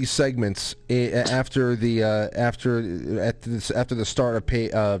all of these segments after the start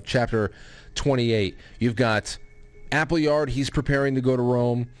of chapter 28. You've got Appleyard. He's preparing to go to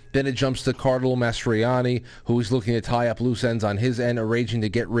Rome. Then it jumps to Cardinal Mastriani, who is looking to tie up loose ends on his end, arranging to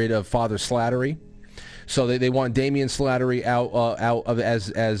get rid of Father Slattery. So they want Damian Slattery out of as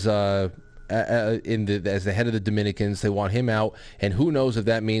the head of the Dominicans. They want him out, and who knows if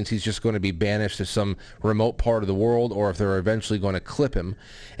that means he's just going to be banished to some remote part of the world, or if they're eventually going to clip him.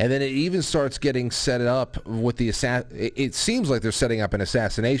 And then it even starts getting set up with it seems like they're setting up an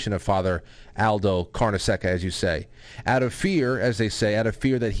assassination of Father Aldo Carnesecca, as you say, out of fear, as they say, out of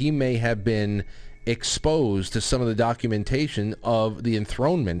fear that he may have been exposed to some of the documentation of the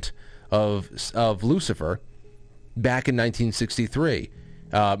enthronement of Lucifer back in 1963.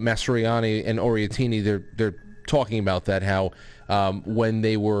 Mastriani and Orientini, they're talking about that, how when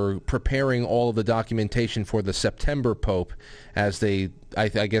they were preparing all of the documentation for the September Pope, as I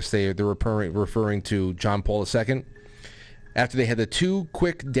guess they're referring to John Paul II, after they had the two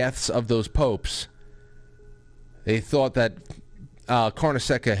quick deaths of those popes, they thought that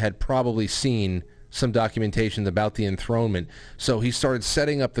Carnesecca had probably seen some documentation about the enthronement, so he started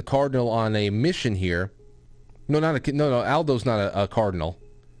setting up the cardinal on a mission here. No, Aldo's not a cardinal.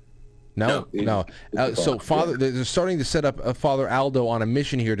 No. So they're starting to set up Father Aldo on a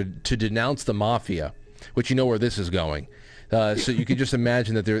mission here to denounce the mafia, which you know where this is going. So you can just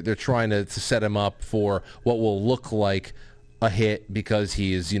imagine that they're trying to set him up for what will look like a hit because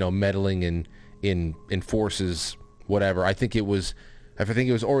he is meddling in forces, whatever. I think it was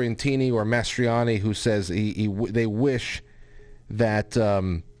Orientini or Mastriani who says they wish that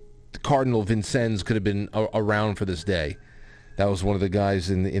Cardinal Vincennes could have been around for this day. That was one of the guys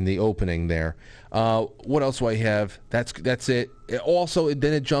in the opening there. What else do I have? That's it. Also,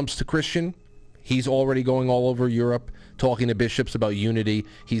 then it jumps to Christian. He's already going all over Europe, talking to bishops about unity.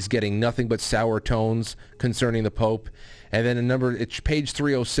 He's getting nothing but sour tones concerning the Pope. And then page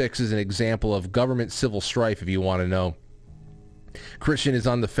 306 is an example of government civil strife, if you want to know. Christian is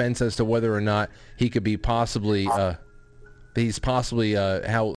on the fence as to whether or not he could be possibly... He's possibly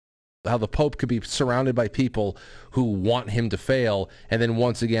how the Pope could be surrounded by people who want him to fail. And then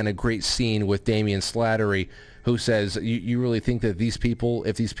once again, a great scene with Damian Slattery, who says, you really think that if these people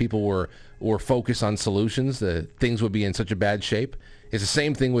were focused on solutions, things would be in such a bad shape? It's the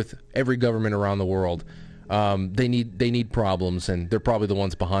same thing with every government around the world. They need problems, and they're probably the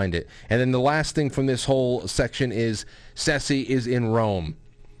ones behind it. And then the last thing from this whole section is Ceci is in Rome.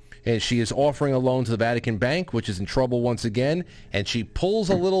 And she is offering a loan to the Vatican Bank, which is in trouble once again, and she pulls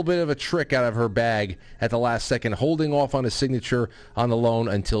a little bit of a trick out of her bag at the last second, holding off on a signature on the loan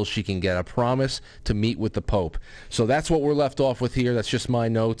until she can get a promise to meet with the Pope. So that's what we're left off with here. That's just my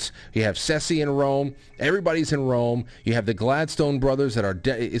notes. You have Ceci in Rome. Everybody's in Rome. You have the Gladstone brothers that are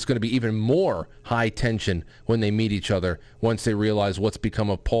it's going to be even more high tension when they meet each other once they realize what's become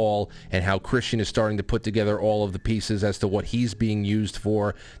of Paul and how Christian is starting to put together all of the pieces as to what he's being used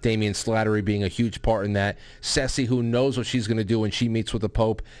for. Damian Slattery being a huge part in that. Ceci, who knows what she's going to do when she meets with the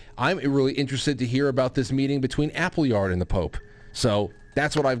Pope. I'm really interested to hear about this meeting between Appleyard and the Pope. So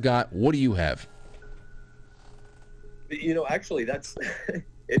that's what I've got. What do you have? Actually, that's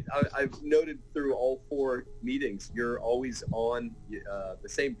I've noted through all 4 meetings, you're always on the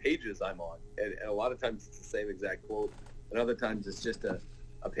same pages I'm on. And a lot of times it's the same exact quote. And other times it's just a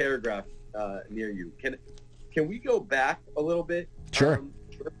paragraph near you. Can we go back a little bit? Sure.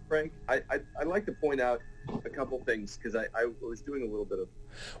 Frank, I'd like to point out a couple things because I was doing a little bit of...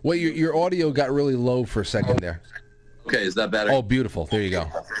 Well, your audio got really low for a second there. Okay, is that better? Oh, beautiful. There you go.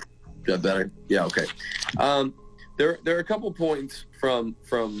 Is that better? Yeah, okay. There are a couple points from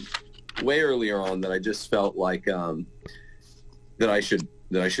way earlier on that I just felt like that I should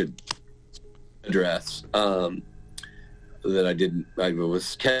address. That I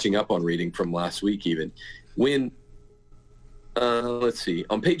was catching up on reading from last week even. When let's see,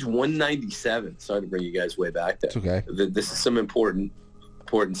 on page 197, sorry to bring you guys way back there. It's okay. This is some important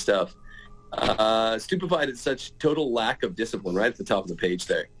stuff. Stupefied at such total lack of discipline, right at the top of the page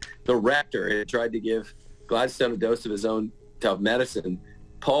there. The rector had tried to give Gladstone a dose of his own tough medicine.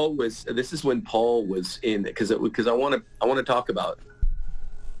 This is when Paul was in, because I want to talk about,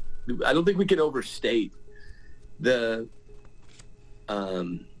 I don't think we can overstate the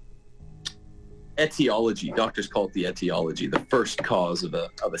etiology. Doctors call it the etiology, the first cause of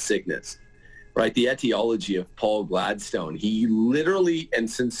a sickness, right? The etiology of Paul Gladstone. He literally and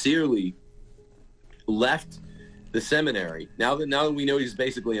sincerely left the seminary. Now that we know he's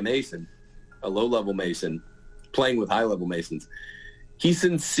basically a Mason, a low-level Mason, playing with high-level Masons, he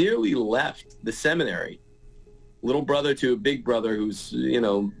sincerely left the seminary, little brother to a big brother who's,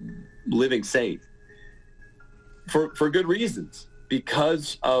 living safe, for good reasons,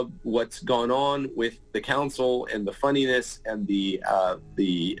 because of what's gone on with the council and the funniness and the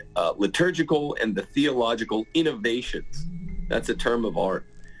liturgical and the theological innovations. That's a term of art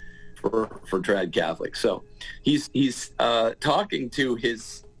for trad Catholics. So he's talking to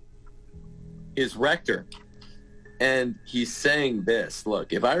his rector, and he's saying this: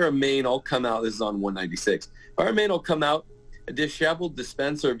 look, if I remain, I'll come out. This is on 196. If I remain, I'll come out a disheveled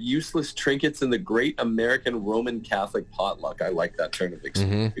dispenser of useless trinkets in the great American Roman Catholic potluck. I like that turn of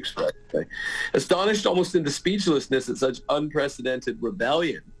expression. Okay. Astonished almost into speechlessness at such unprecedented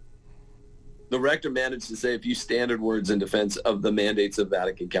rebellion, the rector managed to say a few standard words in defense of the mandates of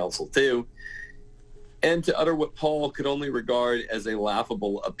Vatican Council II, and to utter what Paul could only regard as a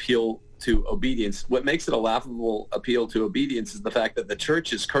laughable appeal to obedience. What makes it a laughable appeal to obedience is the fact that the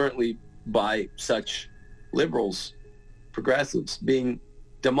church is currently, by such liberals, progressives, being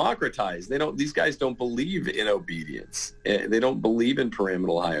democratized. These guys don't believe in obedience. They don't believe in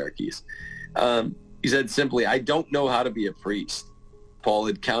pyramidal hierarchies. He said simply, I don't know how to be a priest. Paul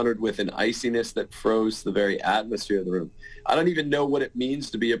had countered with an iciness that froze the very atmosphere of the room. I don't even know what it means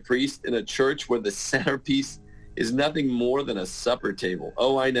to be a priest in a church where the centerpiece is nothing more than a supper table.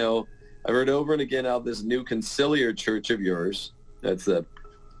 Oh, I know. I've heard over and again how this new conciliar church of yours, that's the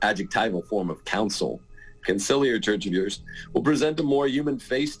adjectival form of council, conciliar church of yours, will present a more human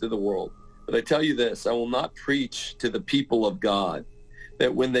face to the world. But I tell you this, I will not preach to the people of God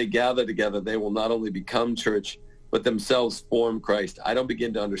that when they gather together, they will not only become church, but themselves form Christ. I don't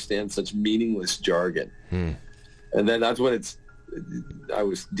begin to understand such meaningless jargon. And then that's when I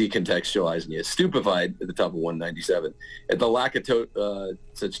was decontextualizing it. Stupefied at the top of 197 at the lack of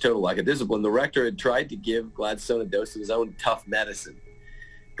such total lack of discipline. The rector had tried to give Gladstone a dose of his own tough medicine.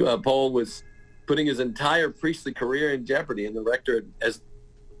 Paul was putting his entire priestly career in jeopardy, and the rector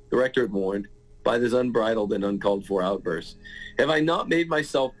had warned, by this unbridled and uncalled for outburst. Have I not made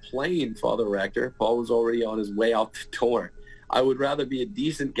myself plain, Father Rector? Paul was already on his way out the door. I would rather be a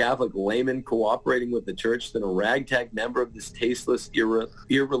decent Catholic layman cooperating with the church than a ragtag member of this tasteless,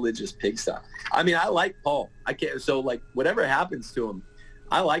 irreligious pigsty. I mean, I like Paul. I can't. So, like, whatever happens to him,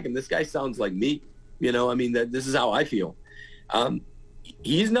 I like him. This guy sounds like me. You know, I mean, this is how I feel.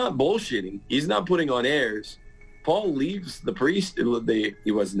 He's not bullshitting. He's not putting on airs. Paul leaves the priest.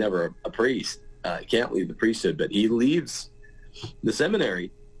 He was never a priest. He can't leave the priesthood, but he leaves the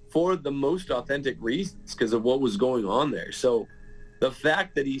seminary for the most authentic reasons because of what was going on there. So the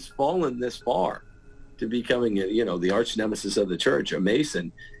fact that he's fallen this far to becoming, the arch nemesis of the church, a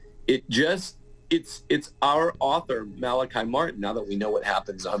Mason, it's our author, Malachi Martin, now that we know what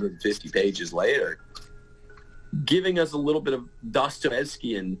happens 150 pages later, giving us a little bit of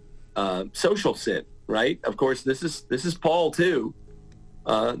Dostoevskian social sin, right? Of course, this is Paul too.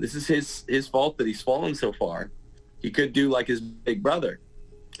 This is his fault that he's fallen so far. He could do like his big brother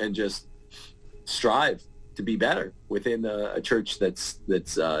and just strive to be better within a church that's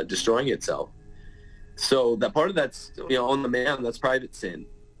destroying itself. So that part of that's on the man, that's private sin.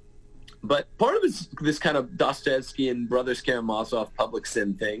 But part of it's this kind of Dostoevskian Brothers Karamazov public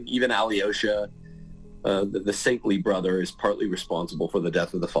sin thing. Even Alyosha, the saintly brother, is partly responsible for the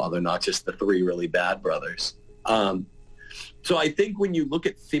death of the father, not just the three really bad brothers. So I think when you look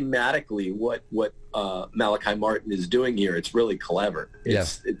at thematically what Malachi Martin is doing here, it's really clever.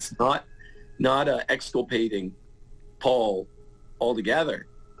 It's not exculpating Paul altogether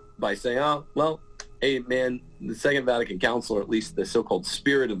by saying, oh, well, hey, man, the Second Vatican Council, or at least the so-called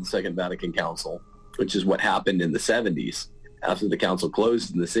spirit of the Second Vatican Council, which is what happened in the 70s after the council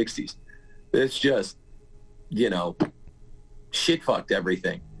closed in the 60s, it's just, shit-fucked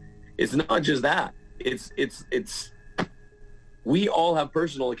everything. It's not just that. It's we all have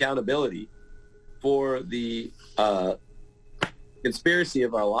personal accountability for the conspiracy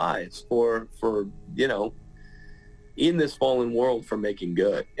of our lives for in this fallen world for making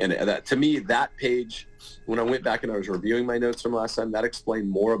good. And that, to me, that page, when I went back and I was reviewing my notes from last time, that explained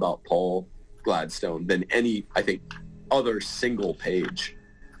more about Paul Gladstone than any, I think, other single page.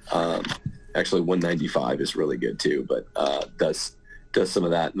 Actually, 195 is really good too, but does some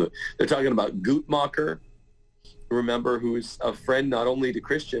of that. They're talking about Guttmacher, remember, who is a friend not only to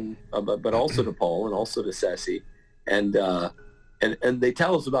Christian, but also to Paul and also to Ceci. And they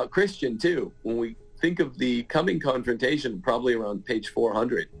tell us about Christian too. When we think of the coming confrontation, probably around page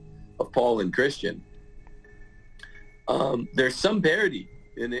 400 of Paul and Christian, there's some parody,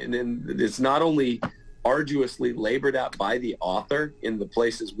 and it's not only arduously labored at by the author in the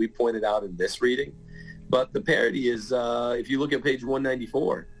places we pointed out in this reading, but the parody is, if you look at page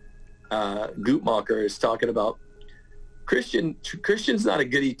 194, Guttmacher is talking about Christian's not a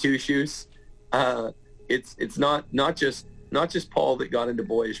goody two-shoes. It's not just Paul that got into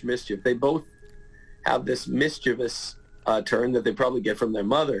boyish mischief. They both have this mischievous turn that they probably get from their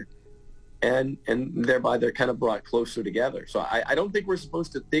mother, and thereby they're kind of brought closer together. So I don't think we're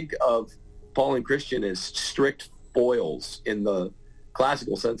supposed to think of Paul and Christian as strict foils in the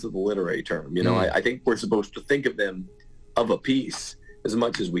classical sense of the literary term. I think we're supposed to think of them of a piece as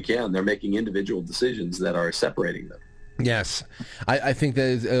much as we can. They're making individual decisions that are separating them. Yes, I think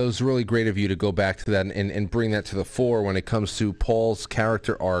that it was really great of you to go back to that and bring that to the fore when it comes to Paul's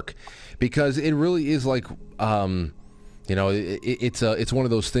character arc, because it really is like, it's one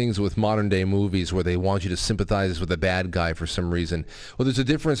of those things with modern day movies where they want you to sympathize with the bad guy for some reason. Well, there's a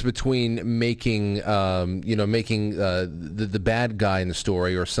difference between making the bad guy in the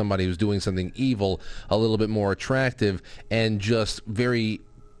story, or somebody who's doing something evil, a little bit more attractive, and just very,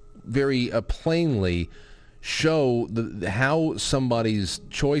 very plainly show how somebody's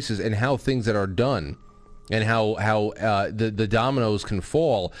choices and how things that are done and how the dominoes can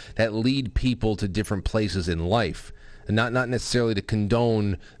fall that lead people to different places in life. And not necessarily to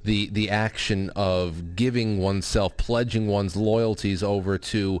condone the action of giving oneself, pledging one's loyalties over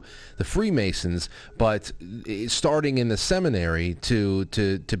to the Freemasons, but starting in the seminary to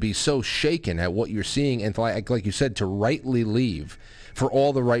be so shaken at what you're seeing, and like you said, to rightly leave for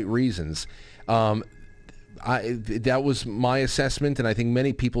all the right reasons. That was my assessment, and I think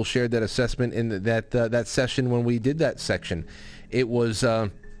many people shared that assessment in that session when we did that section. It was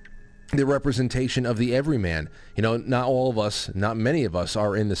the representation of the everyman. Not all of us, not many of us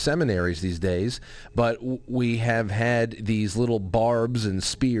are in the seminaries these days, but we have had these little barbs and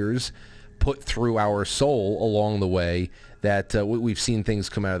spears put through our soul along the way that we've seen things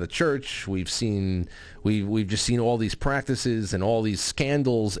come out of the church. We've just seen all these practices and all these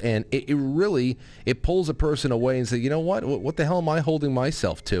scandals, and it really pulls a person away and say, you know what the hell am I holding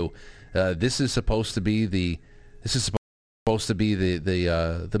myself to? This is supposed to be supposed to be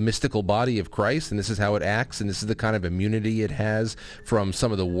the mystical body of Christ, and this is how it acts, and this is the kind of immunity it has from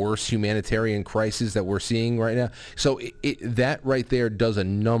some of the worst humanitarian crises that we're seeing right now. So that right there does a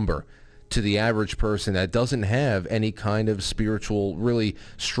number to the average person that doesn't have any kind of spiritual, really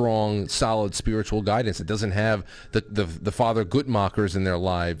strong, solid spiritual guidance. It doesn't have the Father Guttmachers in their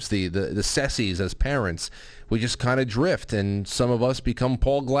lives, the Sessies as parents. We just kind of drift, and some of us become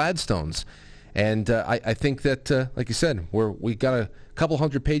Paul Gladstones. And I think that, like you said, we got a couple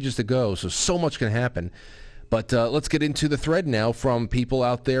hundred pages to go, so much can happen. But let's get into the thread now from people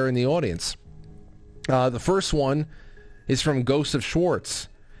out there in the audience. The first one is from Ghost of Schwartz.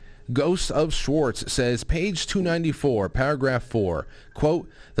 Ghost of Schwartz says, page 294, paragraph 4, quote,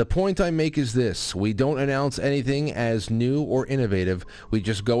 "The point I make is this. We don't announce anything as new or innovative. We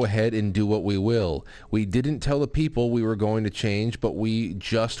just go ahead and do what we will. We didn't tell the people we were going to change, but we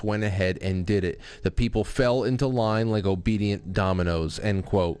just went ahead and did it. The people fell into line like obedient dominoes," end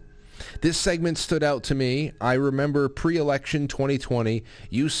quote. This segment stood out to me. I remember pre-election 2020,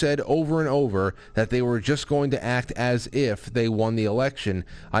 you said over and over that they were just going to act as if they won the election.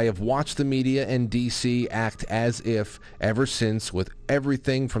 I have watched the media and D.C. act as if ever since, with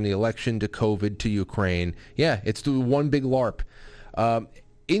everything from the election to COVID to Ukraine. Yeah, it's the one big LARP.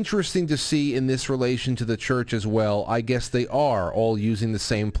 Interesting to see in this relation to the church as well. I guess they are all using the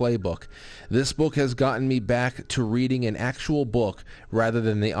same playbook. This book has gotten me back to reading an actual book rather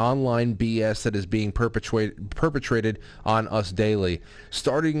than the online BS that is being perpetrated on us daily.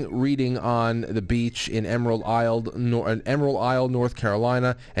 Starting reading on the beach in Emerald Isle, North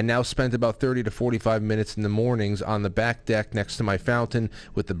Carolina, and now spent about 30 to 45 minutes in the mornings on the back deck next to my fountain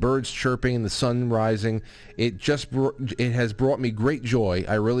with the birds chirping and the sun rising. It has brought me great joy.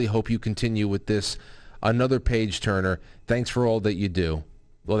 I really hope you continue with this. Another page turner. Thanks for all that you do.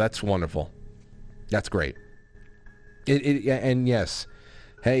 Well, that's wonderful. That's great. And yes,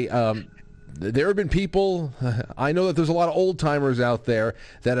 hey, there have been people. I know that there's a lot of old timers out there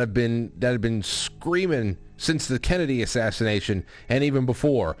that have been screaming since the Kennedy assassination and even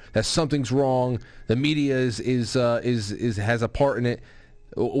before that something's wrong. The media has a part in it.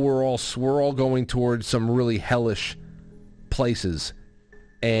 We're all going towards some really hellish places,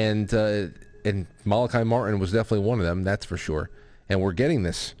 and Malachi Martin was definitely one of them. That's for sure. And we're getting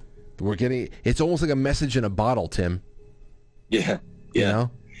this. It's almost like a message in a bottle, Tim. Yeah. You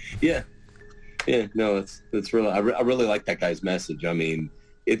know? Yeah. No, it's really. I really like that guy's message. I mean,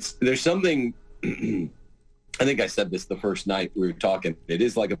 there's something. I think I said this the first night we were talking. It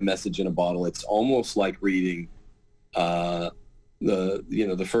is like a message in a bottle. It's almost like reading the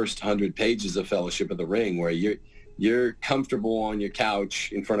first 100 pages of Fellowship of the Ring, where you're comfortable on your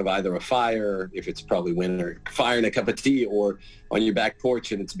couch in front of either a fire, if it's probably winter, fire and a cup of tea, or on your back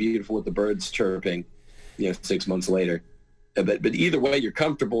porch and it's beautiful with the birds chirping, 6 months later. But either way, you're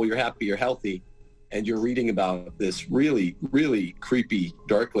comfortable, you're happy, you're healthy, and you're reading about this really, really creepy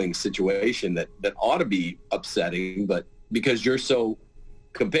Darkling situation that ought to be upsetting, but because you're so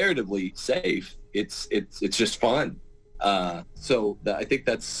comparatively safe, it's just fun. So I think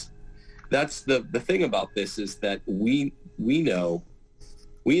that's the thing about this, is that we know,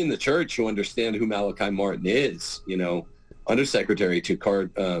 we in the church who understand who Malachi Martin is, Undersecretary to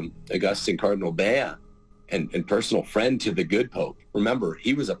Augustine Cardinal Bea, and personal friend to the good Pope. Remember,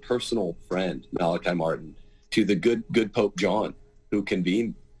 he was a personal friend, Malachi Martin, to the good Pope John, who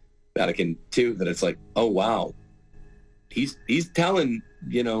convened Vatican II. That it's like, oh wow, he's telling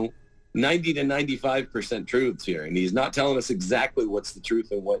 90 to 95% truths here, and he's not telling us exactly what's the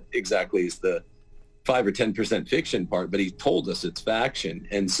truth and what exactly is the 5 or 10% fiction part, but he told us it's faction.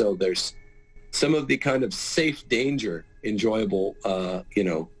 And so there's some of the kind of safe danger, enjoyable,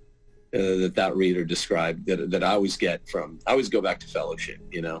 that reader described that I always get from. I always go back to Fellowship,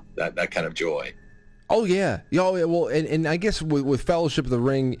 that kind of joy. Oh yeah, well, and I guess with Fellowship of the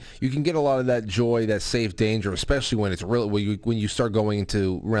Ring, you can get a lot of that joy, that safe danger, especially when it's really when you start going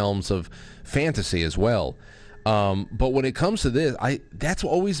into realms of fantasy as well. But when it comes to this, that's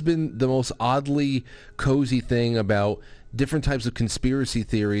always been the most oddly cozy thing about different types of conspiracy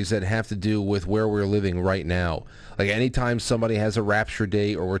theories that have to do with where we're living right now. Like anytime somebody has a rapture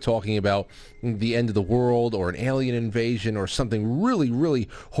date, or we're talking about the end of the world or an alien invasion or something really, really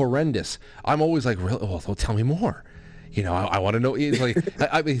horrendous, I'm always like, really? Well, tell me more. I want to know. It's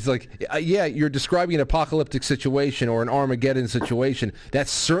like, yeah, you're describing an apocalyptic situation or an Armageddon situation. That's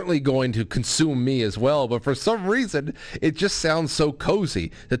certainly going to consume me as well. But for some reason, it just sounds so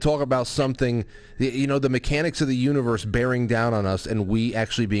cozy to talk about something, the mechanics of the universe bearing down on us, and we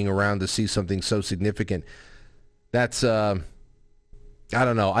actually being around to see something so significant. That's I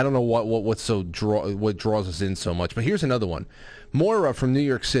don't know. I don't know what draws us in so much. But here's another one. Moira from New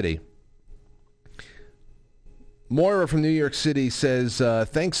York City. Moira from New York City says,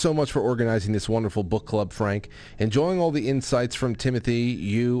 thanks so much for organizing this wonderful book club, Frank. Enjoying all the insights from Timothy,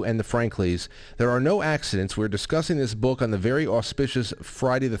 you, and the Frankleys. There are no accidents. We're discussing this book on the very auspicious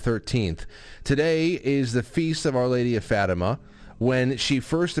Friday the 13th. Today is the feast of Our Lady of Fatima, when she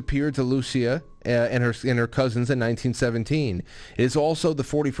first appeared to Lucia and her cousins in 1917. It is also the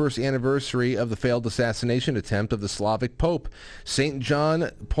 41st anniversary of the failed assassination attempt of the Slavic Pope, St.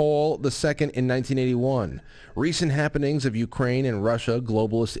 John Paul II, in 1981. Recent happenings of Ukraine and Russia,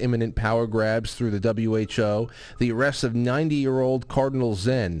 globalist imminent power grabs through the WHO, the arrest of 90-year-old Cardinal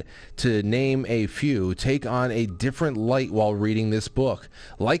Zen, to name a few, take on a different light while reading this book.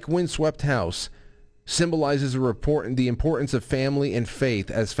 Like Windswept House, symbolizes the importance of family and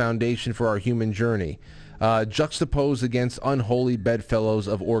faith as foundation for our human journey, juxtaposed against unholy bedfellows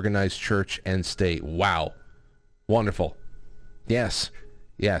of organized church and state. Wow. Wonderful. Yes.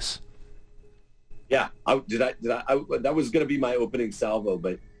 Yes. Yeah, that was going to be my opening salvo,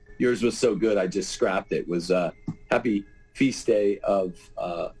 but yours was so good I just scrapped it. It was happy feast day of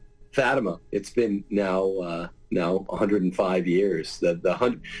Fatima. It's been now 105 years.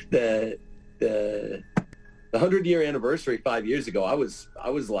 The 100-year anniversary 5 years ago, I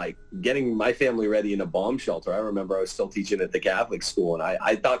was like getting my family ready in a bomb shelter. I remember I was still teaching at the Catholic school, and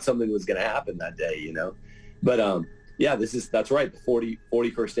I thought something was going to happen that day, you know. But yeah, that's right, the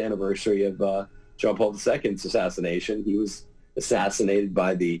 41st anniversary of John Paul II's assassination. He was assassinated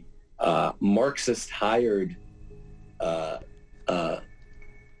by the Marxist hired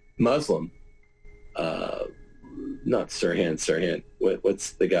Muslim. Not Sirhan.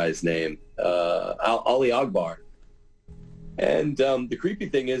 What's the guy's name? Ali Akbar. And the creepy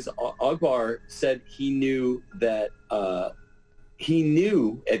thing is, Akbar said he knew at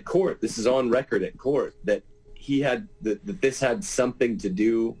court, this is on record at court, that that this had something to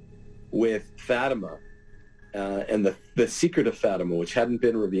do with Fatima and the secret of Fatima, which hadn't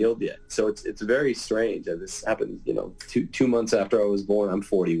been revealed yet. So it's very strange. And this happened, 2 months after I was born. I'm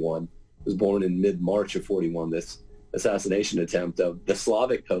 41. I was born in mid-March of 41. This assassination attempt of the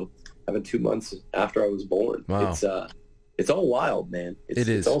Slavic Pope happened 2 months after I was born. Wow. It's all wild, man.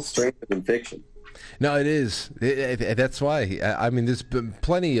 It's all stranger than fiction. No, it is. That's why. I mean, there's been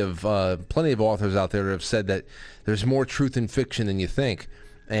plenty of authors out there that have said that there's more truth in fiction than you think.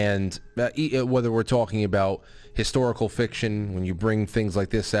 And whether we're talking about historical fiction, when you bring things like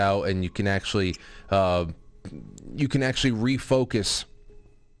this out, and you can actually refocus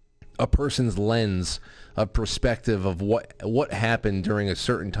a person's lens, a perspective of what happened during a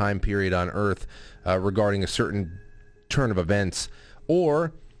certain time period on Earth regarding a certain turn of events,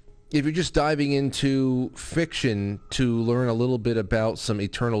 or if you're just diving into fiction to learn a little bit about some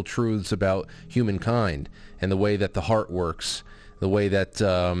eternal truths about humankind and the way that the heart works, the way that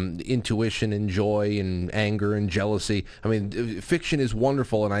intuition and joy and anger and jealousy. I mean, fiction is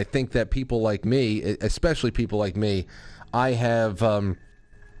wonderful, and I think that people like me, especially people like me,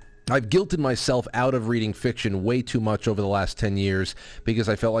 I've guilted myself out of reading fiction way too much over the last 10 years because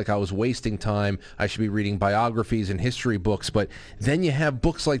I felt like I was wasting time. I should be reading biographies and history books. But then you have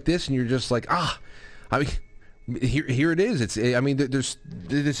books like this, and you're just like, I mean, here it is.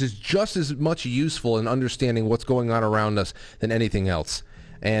 This is just as much useful in understanding what's going on around us than anything else.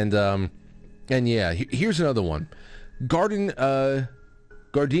 And yeah, here's another one. Gardenia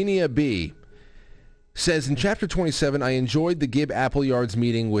B says, in chapter 27, I enjoyed the Gib Appleyard's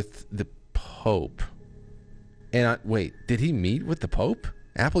meeting with the Pope. And wait, did he meet with the Pope?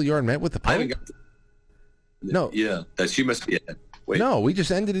 Appleyard met with the Pope? I haven't got no. Yeah, that she must be it. Wait. No, we just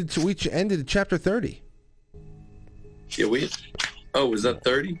ended it. We ended chapter 30. Yeah, was that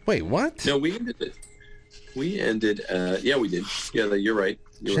 30? Wait, what? No, we ended it. Yeah, we did. Yeah, you're right.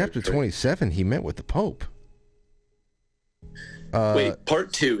 Chapter right. 27, he met with the Pope. Wait,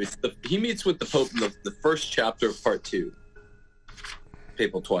 part 2. He meets with the Pope in the first chapter of part 2,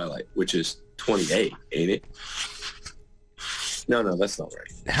 Papal Twilight, which is 28, ain't it? No, that's not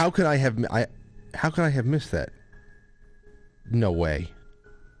right. How could I have missed that? No way.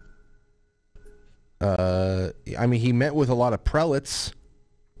 I mean, he met with a lot of prelates.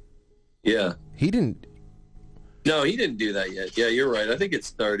 Yeah. He didn't. No, he didn't do that yet. Yeah, you're right. I think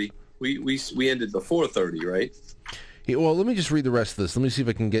it's 30. We ended before 30, right? Well, let me just read the rest of this. Let me see if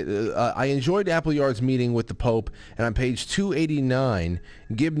I can get... I enjoyed Appleyard's meeting with the Pope, and on page 289,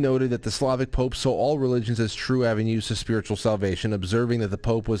 Gibb noted that the Slavic Pope saw all religions as true avenues to spiritual salvation, observing that the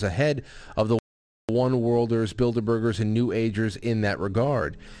Pope was ahead of the one-worlders, Bilderbergers, and New Agers in that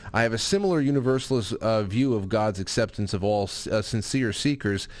regard. I have a similar universalist view of God's acceptance of all sincere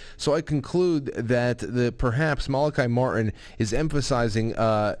seekers, so I conclude that perhaps Malachi Martin is emphasizing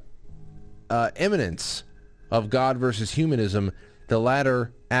eminence of God versus humanism, the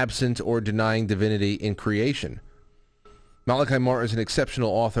latter absent or denying divinity in creation. Malachi Martin is an exceptional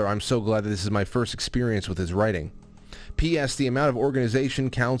author. I'm so glad that this is my first experience with his writing. P.S. The amount of organization,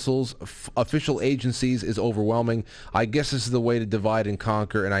 councils, official agencies is overwhelming. I guess this is the way to divide and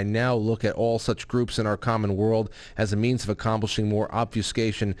conquer, and I now look at all such groups in our common world as a means of accomplishing more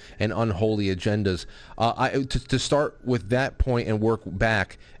obfuscation and unholy agendas. To start with that point and work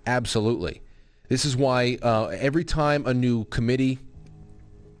back, absolutely. This is why every time a new committee,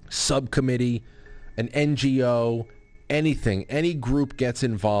 subcommittee, an NGO, anything, any group gets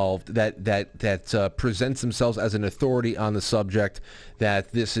involved that presents themselves as an authority on the subject, that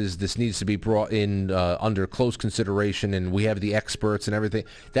this needs to be brought in under close consideration, and we have the experts and everything.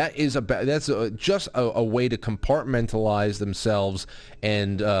 That's just a way to compartmentalize themselves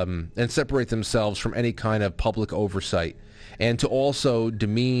and separate themselves from any kind of public oversight, and to also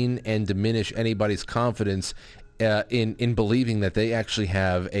demean and diminish anybody's confidence in believing that they actually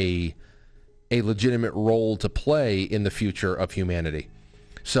have a legitimate role to play in the future of humanity.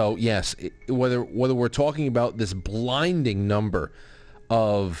 So yes, whether we're talking about this blinding number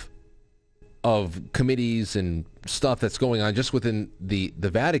of committees and stuff that's going on just within the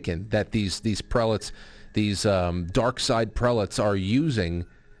Vatican, that these prelates, these dark side prelates are using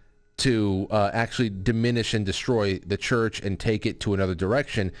to actually diminish and destroy the church and take it to another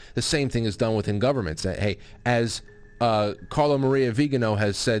direction. The same thing is done within governments. Hey, as Carlo Maria Vigano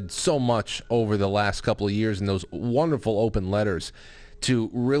has said so much over the last couple of years in those wonderful open letters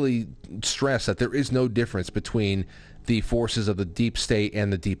to really stress that there is no difference between the forces of the deep state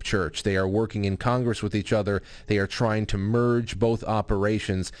and the deep church. They are working in Congress with each other. They are trying to merge both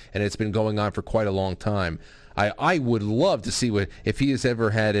operations, and it's been going on for quite a long time. I would love to see if he has ever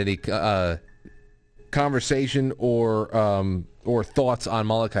had any conversation or thoughts on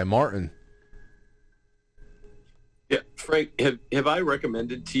Malachi Martin. Yeah, Frank, have I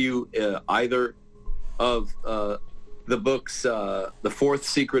recommended to you either of the books, The Fourth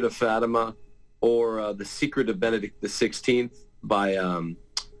Secret of Fatima or The Secret of Benedict XVI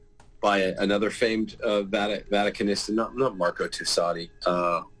by another famed Vaticanist, not Marco Tussati.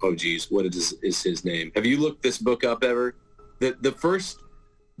 Oh, geez, what is his name? Have you looked this book up ever? On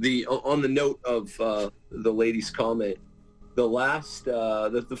the note of the lady's comment,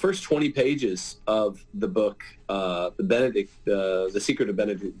 the first 20 pages of the book, The Secret of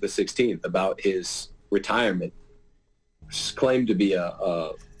Benedict XVI, about his retirement, which is claimed to be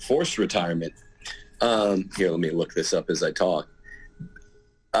a forced retirement. Here, let me look this up as I talk.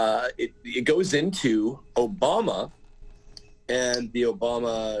 It goes into Obama and the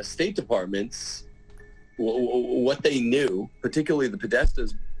Obama State Department's what they knew, particularly the Podesta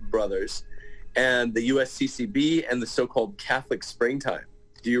brothers, and the USCCB and the so-called Catholic Springtime.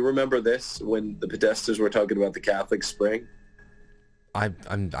 Do you remember this when the Podestas were talking about the Catholic Spring? I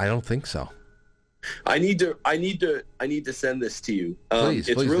don't think so. I need to send this to you. It's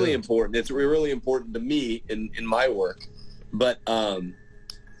really important. It's really important to me in my work. But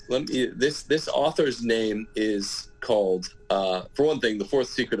this author's name is called, for one thing, The Fourth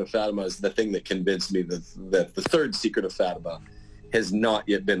Secret of Fatima is the thing that convinced me that the third secret of Fatima has not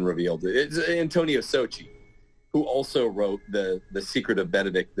yet been revealed. It's Antonio Sochi, who also wrote the Secret of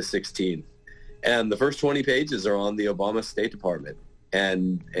Benedict XVI. And the first 20 pages are on the Obama State Department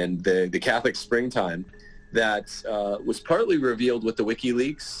and the Catholic Springtime that was partly revealed with the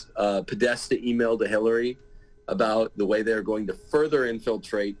WikiLeaks. Podesta emailed to Hillary about the way they're going to further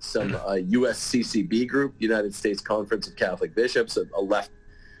infiltrate some USCCB group, United States Conference of Catholic Bishops,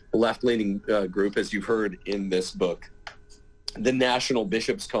 a left-leaning group, as you've heard in this book. The national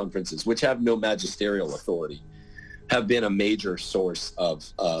bishops' conferences, which have no magisterial authority, have been a major source of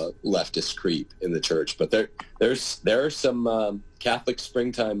leftist creep in the church. But there are some Catholic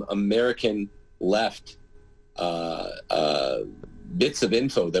Springtime American left bits of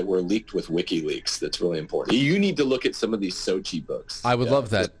info that were leaked with WikiLeaks. That's really important. You need to look at some of these Sochi books. I would love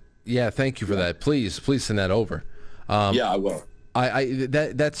that. Yeah, thank you for that. Please send that over. Yeah, I will.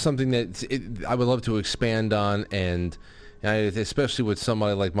 That's something that I would love to expand on, and especially with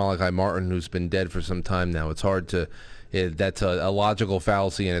somebody like Malachi Martin, who's been dead for some time now. It's hard to. That's a logical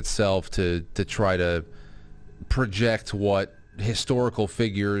fallacy in itself to try to project what historical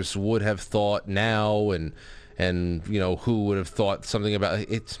figures would have thought now, and who would have thought something about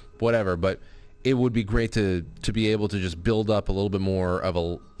it's whatever. But it would be great to be able to just build up a little bit more of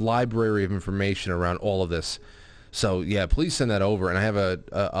a library of information around all of this. So yeah, please send that over. And I have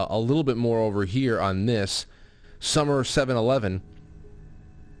a little bit more over here on this. Summer 7/11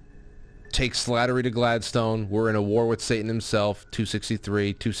 takes Slattery to Gladstone. We're in a war with Satan himself.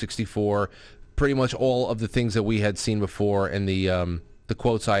 263, 264, pretty much all of the things that we had seen before, and the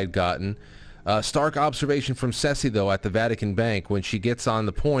quotes I had gotten. Stark observation from Ceci, though, at the Vatican Bank when she gets on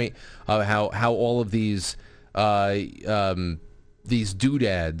the point of how all of these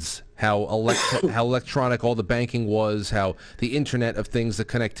doodads, how electronic all the banking was, how the Internet of Things, the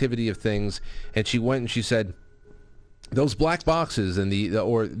connectivity of things, and she went and she said, those black boxes and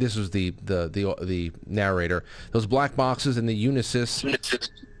or this was the narrator, those black boxes in the Unisys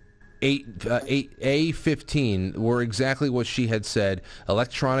 8A15 were exactly what she had said.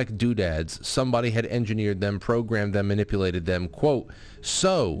 Electronic doodads. Somebody had engineered them, programmed them, manipulated them. Quote,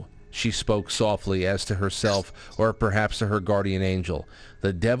 so, she spoke softly as to herself or perhaps to her guardian angel.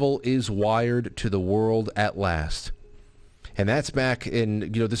 The devil is wired to the world at last. And that's back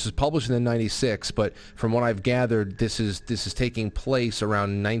in, this is published in 96, but from what I've gathered, this is taking place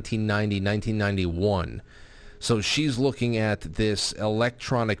around 1990, 1991. So she's looking at this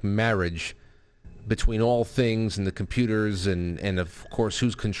electronic marriage between all things and the computers and of course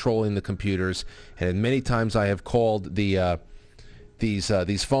who's controlling the computers. And many times I have called these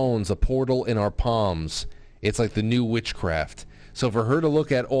phones a portal in our palms. It's like the new witchcraft. So for her to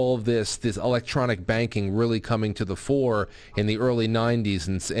look at all of this electronic banking really coming to the fore in the early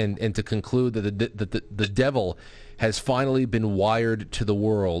 90s and to conclude that the devil has finally been wired to the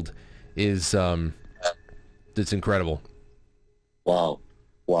world is it's incredible. Wow.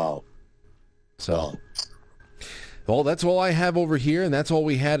 So, wow. Well, that's all I have over here, and that's all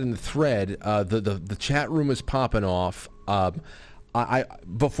we had in the thread. The chat room is popping off.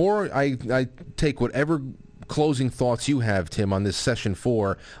 Before I take whatever closing thoughts you have, Tim, on this session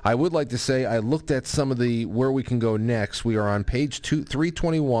 4, I would like to say I looked at some of where we can go next. We are on page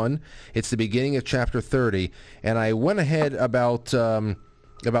 321. It's the beginning of chapter 30, and I went ahead about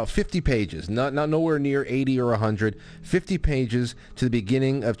 50 pages, not nowhere near 80 or 100, 50 pages to the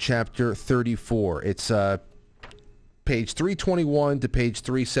beginning of chapter 34. It's page 321 to page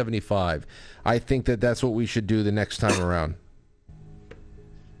 375. I think that's what we should do the next time around.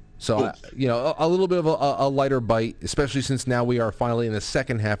 So, a little bit of a lighter bite, especially since now we are finally in the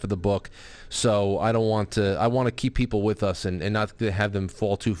second half of the book. So I want to keep people with us and not to have them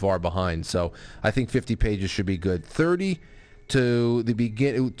fall too far behind. So I think 50 pages should be good. 30 to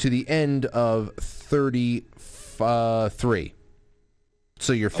the end of 33.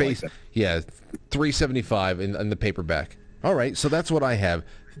 So your face, 375 in the paperback. All right, so that's what I have.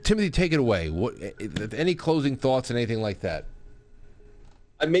 Timothy, take it away. Any closing thoughts and anything like that?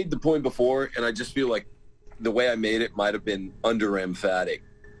 I made the point before, and I just feel like the way I made it might have been under-emphatic.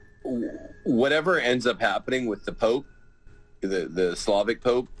 Whatever ends up happening with the Pope, the Slavic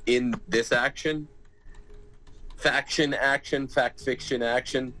Pope, in this action, faction action, fact-fiction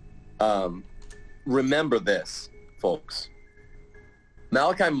action, remember this, folks.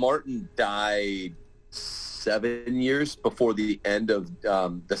 Malachi Martin died 7 years before the end of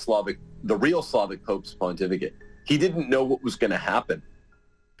the real Slavic Pope's pontificate. He didn't know what was going to happen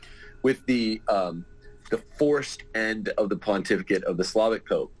with the forced end of the pontificate of the Slavic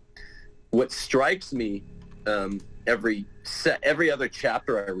Pope. What strikes me every other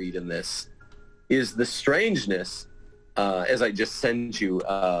chapter I read in this is the strangeness, as I just send you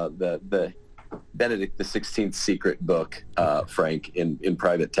the Benedict XVI secret book, Frank, in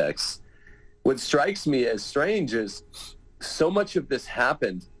private text. What strikes me as strange is so much of this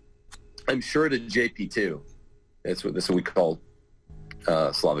happened, I'm sure, to JP2. That's what we call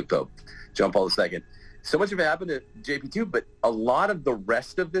Slavic Pope, John Paul II. So much of it happened to JP2, but a lot of the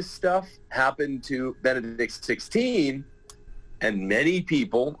rest of this stuff happened to Benedict XVI, and many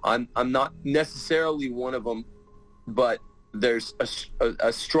people, I'm not necessarily one of them, but there's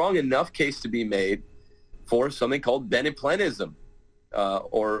a strong enough case to be made for something called Beneplenism,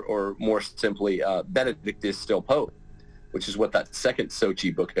 or more simply, Benedict is still Pope, which is what that second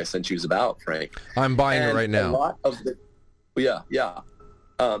Sochi book I sent you is about, Frank. I'm buying it right now. A lot of the,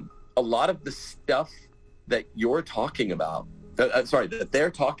 a lot of the stuff that you're talking about, that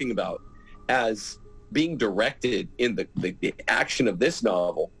they're talking about as being directed in the action of this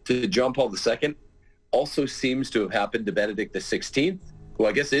novel to John Paul II also seems to have happened to Benedict XVI, who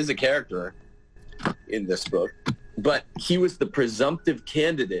I guess is a character in this book. But he was the presumptive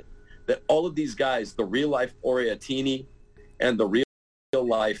candidate that all of these guys, the real-life Oriatini and the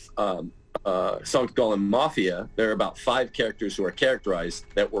real-life St. Gallen Mafia, there are about 5 characters who are characterized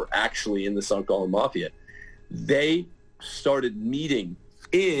that were actually in the St. Gallen Mafia. They started meeting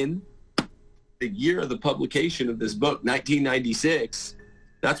in the year of the publication of this book, 1996.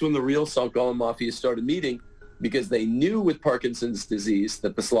 That's when the real St. Gallen Mafia started meeting, because they knew with Parkinson's disease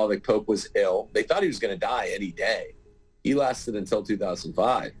that the Slavic Pope was ill. They thought he was going to die any day. He lasted until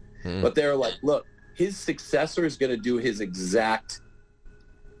 2005. But they're like, look, his successor is going to do his exact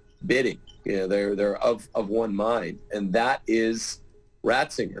bidding. They're of one mind. And that is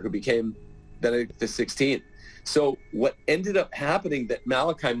Ratzinger, who became Benedict XVI. So what ended up happening that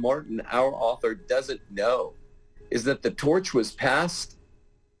Malachi Martin, our author, doesn't know is that the torch was passed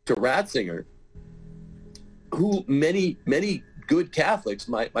to Ratzinger, who many good Catholics,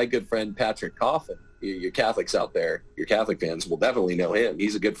 my good friend Patrick Coffin, your Catholics out there, your Catholic fans will definitely know him.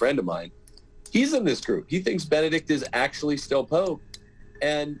 He's a good friend of mine. He's in this group. He thinks Benedict is actually still Pope.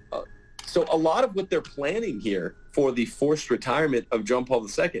 And so a lot of what they're planning here for the forced retirement of John Paul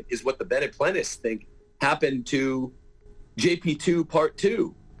II is what the Beneplenists think happened to JP2 Part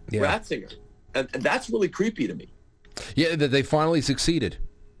 2, Ratzinger. And that's really creepy to me. Yeah, that they finally succeeded.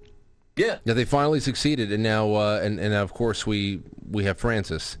 Yeah, they finally succeeded, and now and of course we have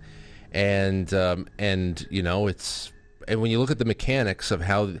Francis, and it's, and when you look at the mechanics of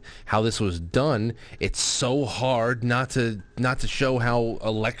how this was done, it's so hard not to show how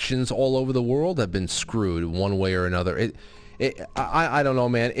elections all over the world have been screwed one way or another. I don't know,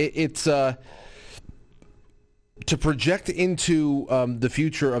 man. It's to project into the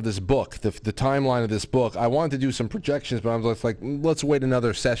future of this book, the timeline of this book. I wanted to do some projections, but I was like, let's wait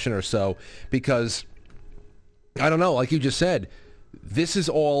another session or so, because I don't know, like you just said, this is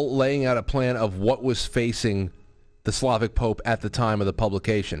all laying out a plan of what was facing the Slavic Pope at the time of the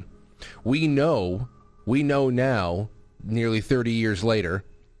publication. We know now, nearly 30 years later,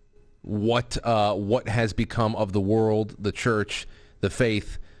 what has become of the world, the church, the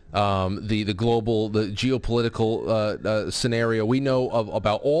faith, the global, the geopolitical scenario. We know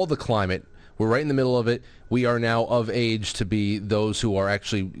about all the climate. We're right in the middle of it. We are now of age to be those who are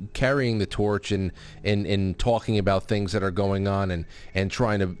actually carrying the torch and talking about things that are going on and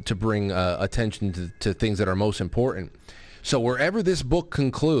trying to bring attention to things that are most important. So wherever this book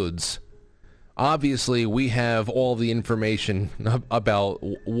concludes, obviously we have all the information about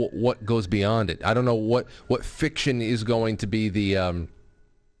what goes beyond it. I don't know what fiction is going to be the...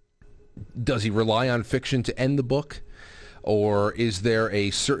 Does he rely on fiction to end the book? Or is there a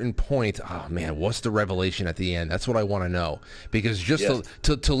certain point, oh man, what's the revelation at the end? That's what I want to know. Because just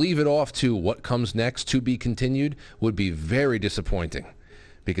to leave it off to what comes next, to be continued, would be very disappointing.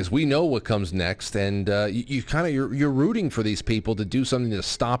 Because we know what comes next, and you're rooting for these people to do something to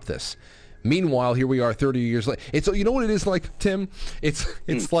stop this. Meanwhile, here we are 30 years later. It's, you know what it is like, Tim?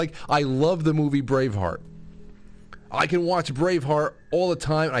 It's like, I love the movie Braveheart. I can watch Braveheart all the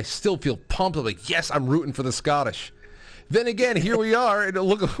time, and I still feel pumped. I'm like, yes, I'm rooting for the Scottish. Then again, here we are, and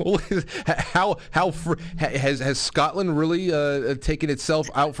look how has Scotland really taken itself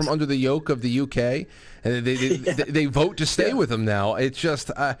out from under the yoke of the UK, and they vote to stay with them now. It's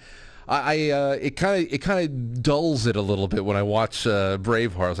just it kind of dulls it a little bit when I watch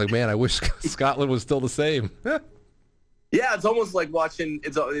Braveheart. I was like, man, I wish Scotland was still the same. Yeah, it's almost like watching.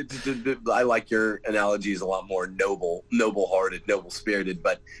 I like your analogies a lot more noble-hearted, noble-spirited,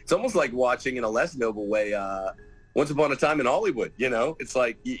 but it's almost like watching in a less noble way. Once Upon a Time in Hollywood. It's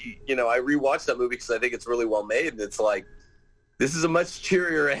like I rewatched that movie because I think it's really well made, and it's like this is a much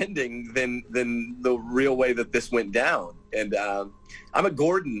cheerier ending than the real way that this went down. And I'm a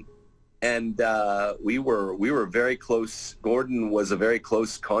Gordon, and we were very close. Gordon was a very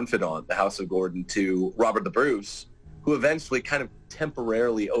close confidant, the House of Gordon, to Robert the Bruce, who eventually kind of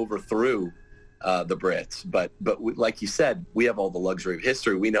temporarily overthrew the Brits. But like you said, we have all the luxury of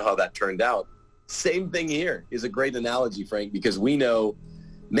history. We know how that turned out. Same thing here is a great analogy, Frank, because we know,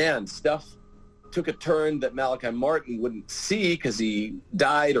 man, stuff took a turn that Malachi Martin wouldn't see because he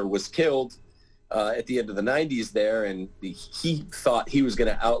died or was killed at the end of the 90s there, and he thought he was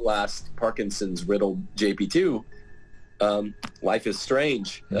going to outlast Parkinson's riddled JP2. Life is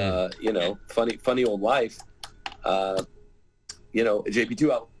strange, funny old life. JP2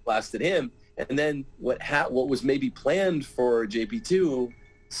 outlasted him, and then what was maybe planned for JP2,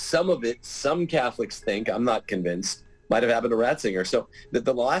 some Catholics think, I'm not convinced, might have happened to Ratzinger. So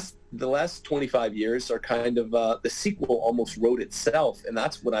the last 25 years are kind of the sequel almost wrote itself, and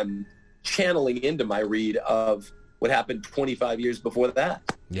that's what I'm channeling into my read of what happened 25 years before that.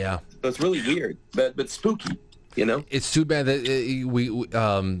 Yeah. So it's really weird, but spooky. It's too bad that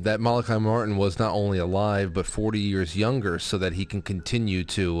that Malachi Martin was not only alive but 40 years younger, so that he can continue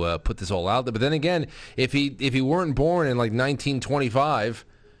to put this all out there. But then again, if he weren't born in like 1925,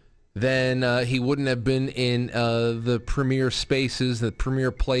 then he wouldn't have been in the premier spaces, the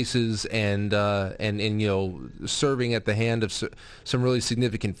premier places, and serving at the hand of some really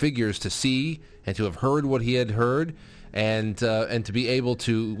significant figures to see and to have heard what he had heard, and to be able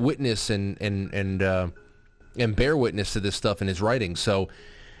to witness and bear witness to this stuff in his writing. So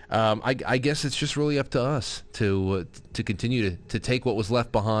I guess it's just really up to us to continue to take what was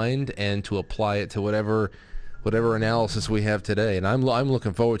left behind and to apply it to whatever analysis we have today. And I'm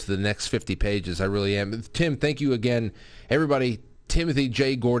looking forward to the next 50 pages. I really am. Tim, thank you again. Everybody,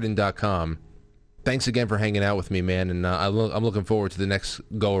 TimothyJGordon.com. Thanks again for hanging out with me, man, and I'm looking forward to the next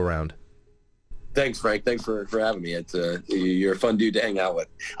go-around. Thanks, Frank. Thanks for having me. You're a fun dude to hang out with.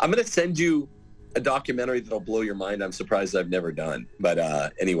 I'm going to send you a documentary that'll blow your mind. I'm surprised I've never done.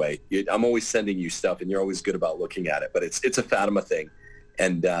 But anyway, I'm always sending you stuff, and you're always good about looking at it. But it's a Fatima thing,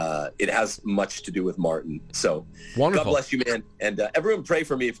 and it has much to do with Martin. So wonderful. God bless you, man. And everyone pray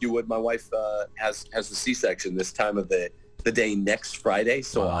for me if you would. My wife has the C-section this time of the day next Friday,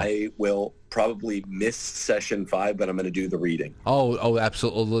 so wow. I will probably miss session 5, but I'm going to do the reading. Oh,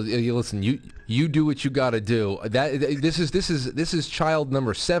 absolutely. Listen, you do what you got to do. This is child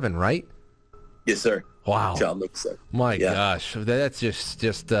number 7, right? Yes, sir. Wow. Child number 7. My gosh, that's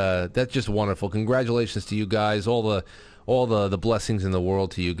just wonderful. Congratulations to you guys. All the blessings in the world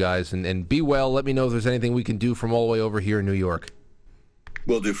to you guys, and be well. Let me know if there's anything we can do from all the way over here in New York.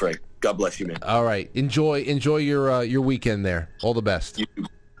 Will do, Frank. God bless you, man. All right. Enjoy your weekend there. All the best.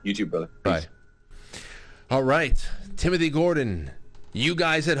 You too, brother. Bye. All right. Timothy Gordon, you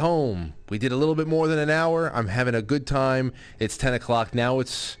guys at home. We did a little bit more than an hour. I'm having a good time. It's 10 o'clock. Now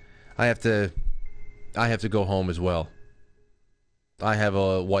I have to go home as well. I have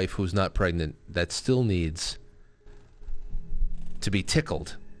a wife who's not pregnant that still needs to be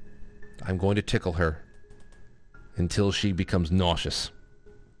tickled. I'm going to tickle her until she becomes nauseous.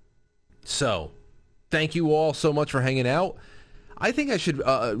 So, thank you all so much for hanging out. I think I should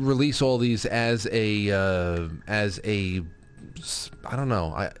release all these as a I don't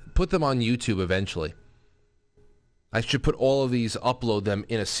know. I put them on YouTube eventually. I should put all of these, upload them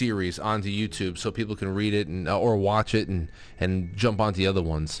in a series onto YouTube so people can read it or watch it and jump onto the other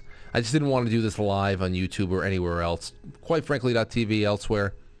ones. I just didn't want to do this live on YouTube or anywhere else. Quite frankly, .tv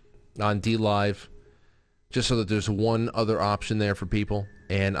elsewhere, on DLive, just so that there's one other option there for people.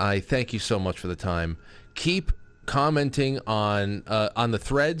 And I thank you so much for the time. Keep commenting on the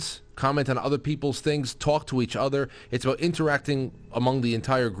threads. Comment on other people's things. Talk to each other. It's about interacting among the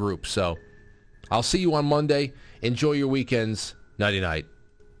entire group. So I'll see you on Monday. Enjoy your weekends. Nighty-night.